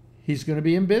 he's going to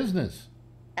be in business.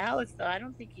 Alex, though, I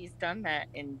don't think he's done that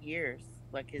in years.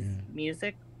 Like his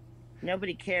music,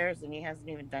 nobody cares, and he hasn't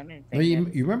even done anything.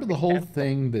 Well, you remember the whole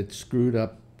thing that screwed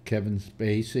up Kevin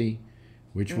Spacey,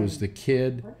 which was the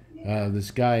kid,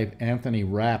 this guy, Anthony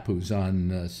Rapp, who's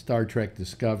on Star Trek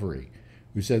Discovery,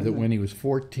 who said that when he was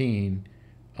 14,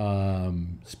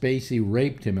 Spacey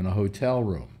raped him in a hotel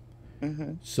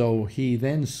room. So he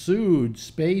then sued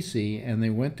Spacey, and they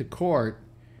went to court,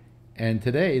 and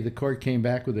today the court came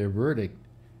back with their verdict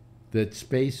that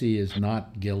Spacey is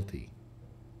not guilty.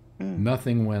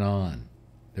 Nothing went on.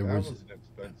 That was an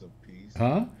expensive piece.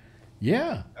 Huh?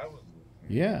 Yeah.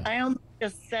 Yeah. I almost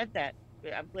just said that.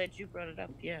 I'm glad you brought it up.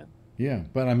 Yeah. Yeah,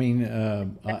 but I mean,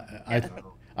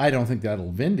 I don't think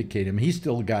that'll vindicate him. He's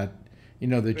still got, you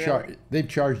know, they've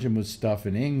charged him with stuff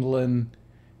in England,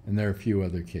 and there are a few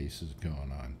other cases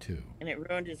going on too. And it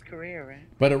ruined his career, right?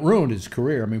 But it ruined his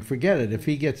career. I mean, forget it. If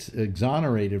he gets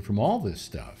exonerated from all this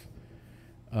stuff,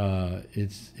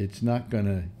 it's not going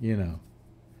to, you know,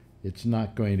 it's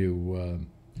not going to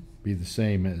be the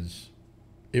same as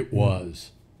it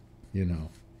was. You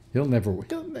know, he'll never work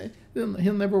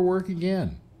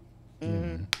again.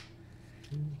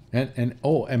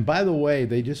 And by the way,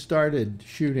 they just started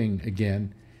shooting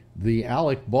again the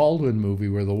Alec Baldwin movie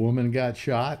where the woman got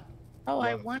shot. Oh,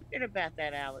 I wondered about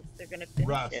that, Alex. They're going to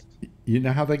finish it. You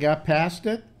know how they got past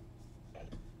it?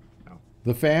 No.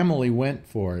 The family went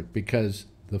for it because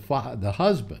the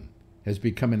husband has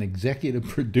become an executive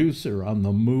producer on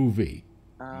the movie.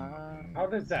 How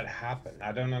does that happen?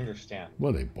 I don't understand.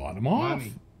 Well, they bought him off.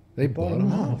 Money. They bought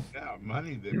him off. Yeah,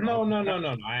 money. No.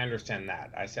 I understand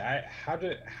that. I say, how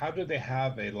do they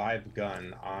have a live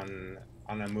gun on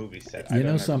a movie set? You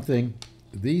know something?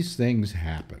 These things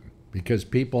happen because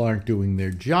people aren't doing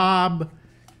their job.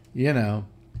 You know.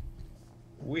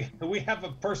 We have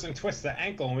a person twist the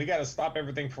ankle, and we got to stop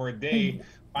everything for a day,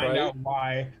 find out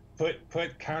why, put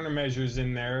countermeasures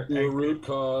in there, the root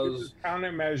cause,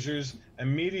 countermeasures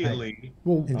immediately.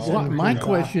 Well, my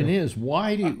question is,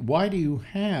 why do you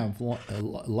have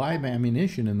live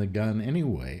ammunition in the gun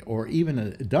anyway, or even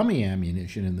a dummy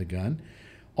ammunition in the gun?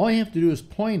 All you have to do is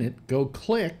point it, go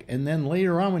click, and then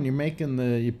later on when you're making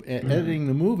editing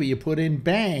the movie, you put in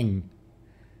bang.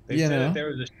 They said that there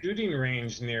was a shooting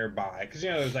range nearby, because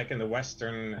it was like in the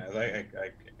western, like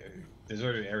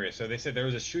deserted area. So they said there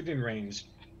was a shooting range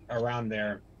around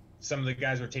there. Some of the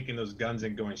guys were taking those guns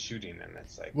and going shooting, and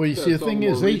it's like. Well, you see, the thing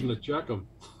is, they to check them.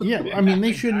 Yeah, I mean,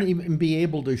 they shouldn't even be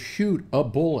able to shoot a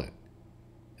bullet.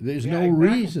 There's no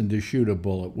reason to shoot a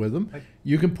bullet with them.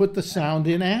 You can put the sound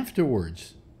in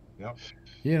afterwards. Yep.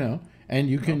 You know, and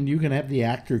you can have the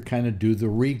actor kind of do the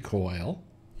recoil.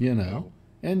 You know.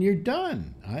 And you're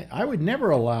done. I would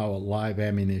never allow a live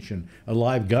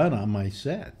gun on my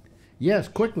set. Yes,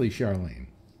 quickly, Charlene.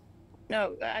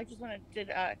 No, I just wanted.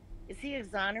 Is he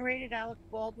exonerated, Alec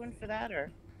Baldwin, for that,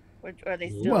 or are they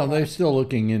still? Well, they're still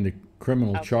looking into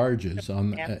criminal Okay. charges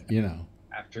on, you know.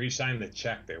 After he signed the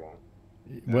check, they won't.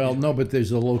 Well, no, but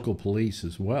there's the local police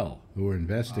as well who are Got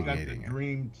the investigating it.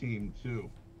 dream team too.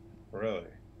 Really?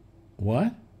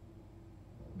 What?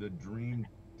 The dream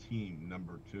team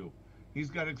 #2. He's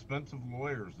got expensive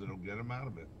lawyers that'll get him out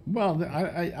of it. Well,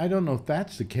 I don't know if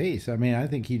that's the case. I mean, I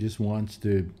think he just wants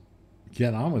to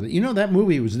get on with it. You know, that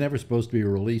movie was never supposed to be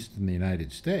released in the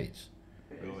United States.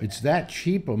 Really. It's that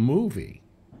cheap a movie.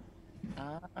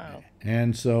 Oh.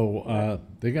 And so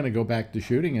they're going to go back to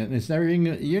shooting it, and it's never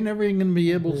even, you're never even going to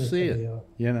be able to see it.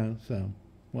 You know, so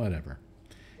whatever.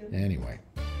 Anyway.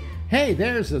 Hey,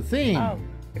 there's the theme. Oh,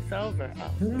 it's over.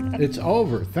 Oh. It's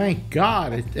over. Thank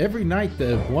God. Every night,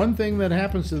 the one thing that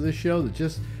happens to this show that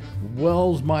just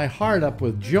wells my heart up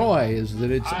with joy is that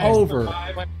it's over.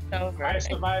 I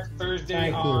survived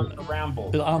Thursday on the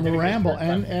Ramble. On the Ramble,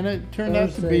 and it turned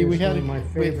out to be one of my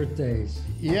favorite days.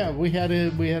 Yeah, we had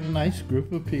a nice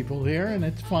group of people here, and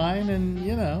it's fine, and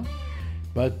you know.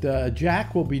 But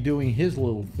Jack will be doing his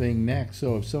little thing next.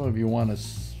 So if some of you want to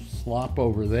slop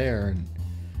over there and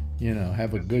you know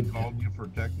have a good. He called you for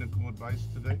technical advice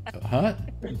today? Huh?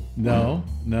 No.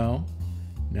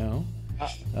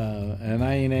 And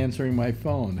I ain't answering my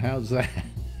phone. How's that?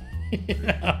 You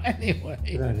know,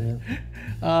 anyway,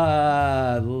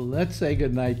 let's say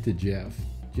goodnight to Jeff.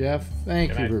 Jeff,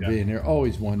 thank you for being here.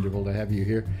 Always wonderful to have you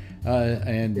here.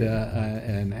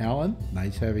 And Alan,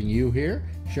 nice having you here.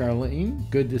 Charlene,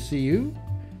 good to see you.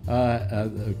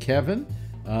 Kevin,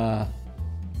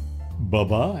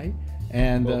 bye-bye.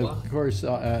 And of course,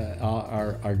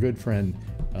 our good friend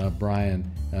Brian,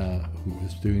 who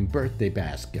is doing birthday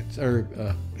baskets for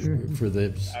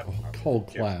the whole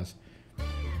class.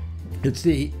 It's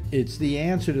the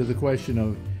answer to the question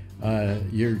of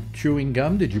you're chewing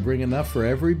gum. Did you bring enough for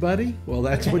everybody? Well,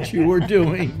 that's what you were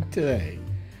doing today.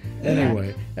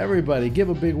 Anyway, everybody, give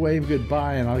a big wave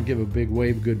goodbye, and I'll give a big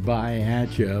wave goodbye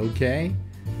at you. Okay?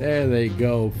 There they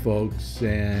go, folks.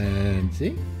 And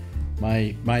see,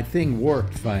 my thing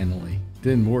worked finally.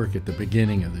 Didn't work at the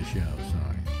beginning of the show.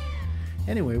 Sorry.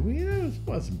 Anyway, it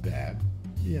wasn't bad.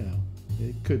 You know,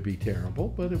 it could be terrible,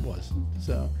 but it wasn't.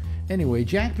 So. Anyway,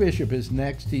 Jack Bishop is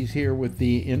next. He's here with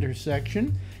The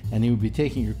Intersection, and he will be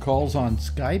taking your calls on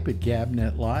Skype at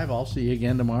Gabnet Live. I'll see you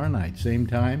again tomorrow night. Same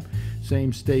time,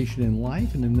 same station in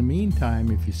life. And in the meantime,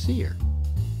 if you see her,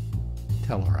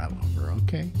 tell her I love her,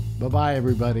 okay? Bye-bye,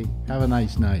 everybody. Have a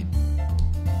nice night.